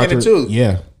Woman chick in it too.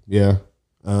 Yeah.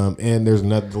 And there's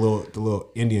another the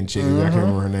little Indian chick. I can't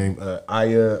remember her name.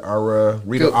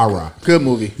 Rita Ara. Good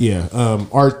movie. Yeah.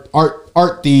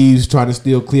 Art thieves trying to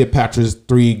steal Cleopatra's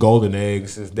 3 golden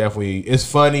eggs. It's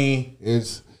funny.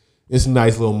 It's a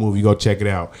nice little movie. Go check it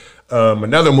out.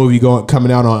 Another movie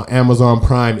coming out on Amazon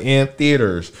Prime and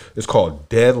theaters. It's called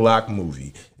Deadlock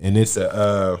Movie, and it's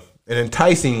an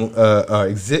enticing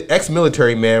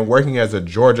ex-military man working as a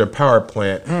Georgia power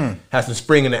plant has to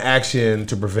spring into action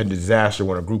to prevent disaster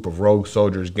when a group of rogue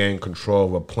soldiers gain control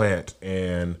of a plant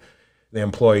and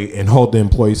hold the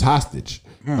employees hostage.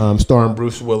 Starring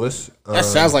Bruce Willis. That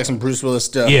sounds like some Bruce Willis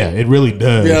stuff. Yeah, it really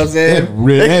does. You know what I'm saying?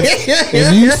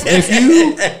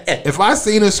 If I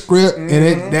seen a script and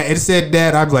it said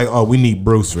that, I'd be like, oh, we need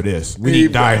Bruce for this. We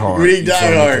need Die Hard. We need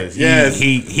Die Hard. Yes.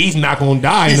 He's not gonna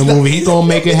die in the movie. He's gonna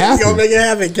make it happen. He's gonna make it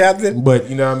happen, Captain. But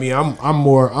you know what I mean? I'm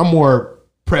more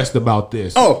pressed about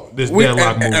this. This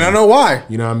Deadlock movie. And I know why.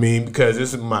 You know what I mean? Because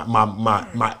this is my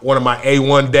one of my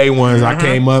A1 day ones. I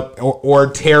came up or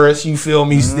Terrace, you feel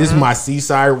me? This is my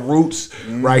seaside roots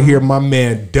right here. My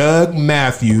man Doug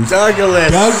Matthews. Douglas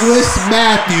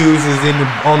Matthews is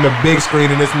on the big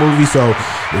screen in this movie. So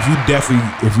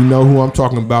if you know who I'm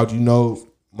talking about, you know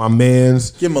my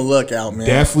man's. Give him a look out, man.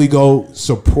 Definitely go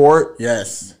support.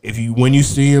 Yes. When you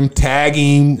see him, tag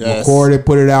him, record it,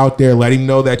 put it out there, let him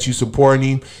know that you supporting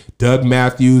him. Doug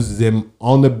Matthews is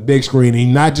on the big screen. He's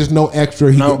not just no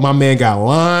extra. My man got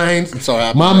lines. I'm so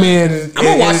happy. My man, I'm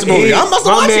gonna watch the movie. I'm about to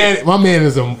watch it. My man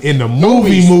is in the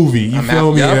movie. You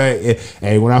feel me? Yep.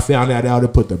 Hey, when I found that out,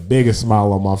 it put the biggest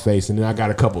smile on my face. And then I got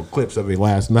a couple of clips of it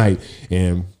last night,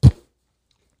 and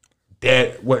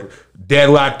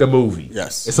Deadlock the movie.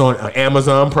 Yes, it's on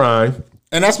Amazon Prime,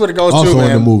 and that's what it goes also to.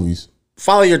 Man. On the movies.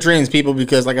 Follow your dreams, people,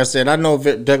 because like I said, I know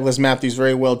Douglas Matthews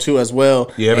very well too, as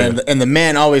well. Yeah, and the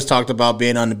man always talked about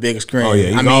being on the big screen. Oh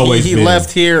yeah, he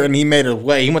left here and he made a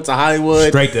way. He went to Hollywood,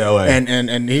 straight to LA,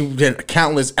 and he did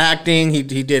countless acting. He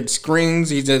did screens.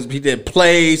 He did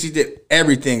plays. He did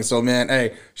everything. So man,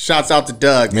 hey, shouts out to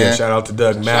Doug, man. Yeah, shout out to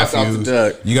Doug Matthews. Shouts out to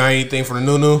Doug. You got anything for the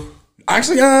new?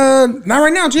 Actually, not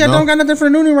right now. Gee, I don't got nothing for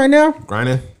the new right now.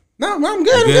 Grinding. No, I'm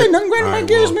good. I'm good. Nothing grinding my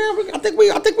gears, man. I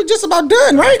think we're just about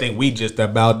done, right? I think we just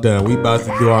about done. We about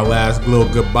to do our last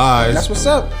little goodbyes. That's what's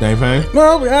up. Same thing.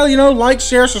 Well, like,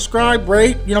 share, subscribe,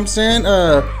 rate. You know what I'm saying?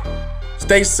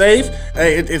 Stay safe.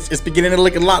 Hey, it's beginning to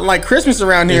look a lot like Christmas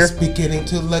around here. It's beginning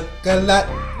to look a lot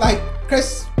like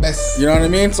Christmas. You know what I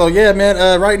mean? So yeah,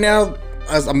 man. Right now,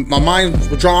 as my mind's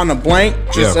drawing a blank.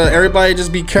 Just everybody,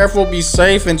 just be careful, be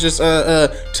safe, and just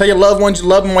tell your loved ones you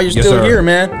love them while you're still here,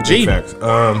 man. G. Facts.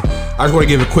 I just want to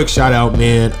give a quick shout out,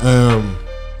 man.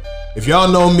 If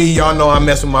y'all know me, y'all know I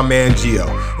mess with my man Gio.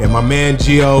 And my man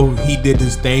Gio, he did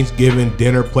this Thanksgiving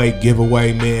dinner plate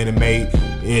giveaway, man, and made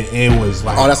it was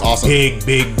like that's awesome. Big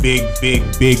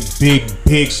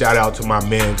shout out to my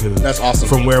man, cause that's awesome.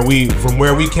 From where we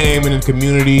came in the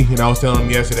community, and I was telling him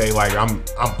yesterday, like I'm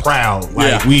proud.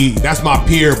 Like that's my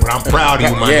peer, but I'm proud of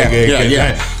you, my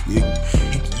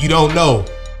nigga. You don't know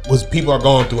what people are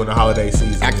going through in the holiday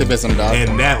season. Activism, dog.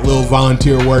 And that little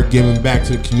volunteer work, giving back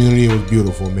to the community, it was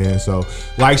beautiful, man. So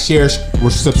like, share,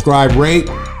 subscribe, rate.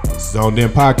 Zoned In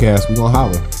Podcast. We gonna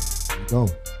holler. We go.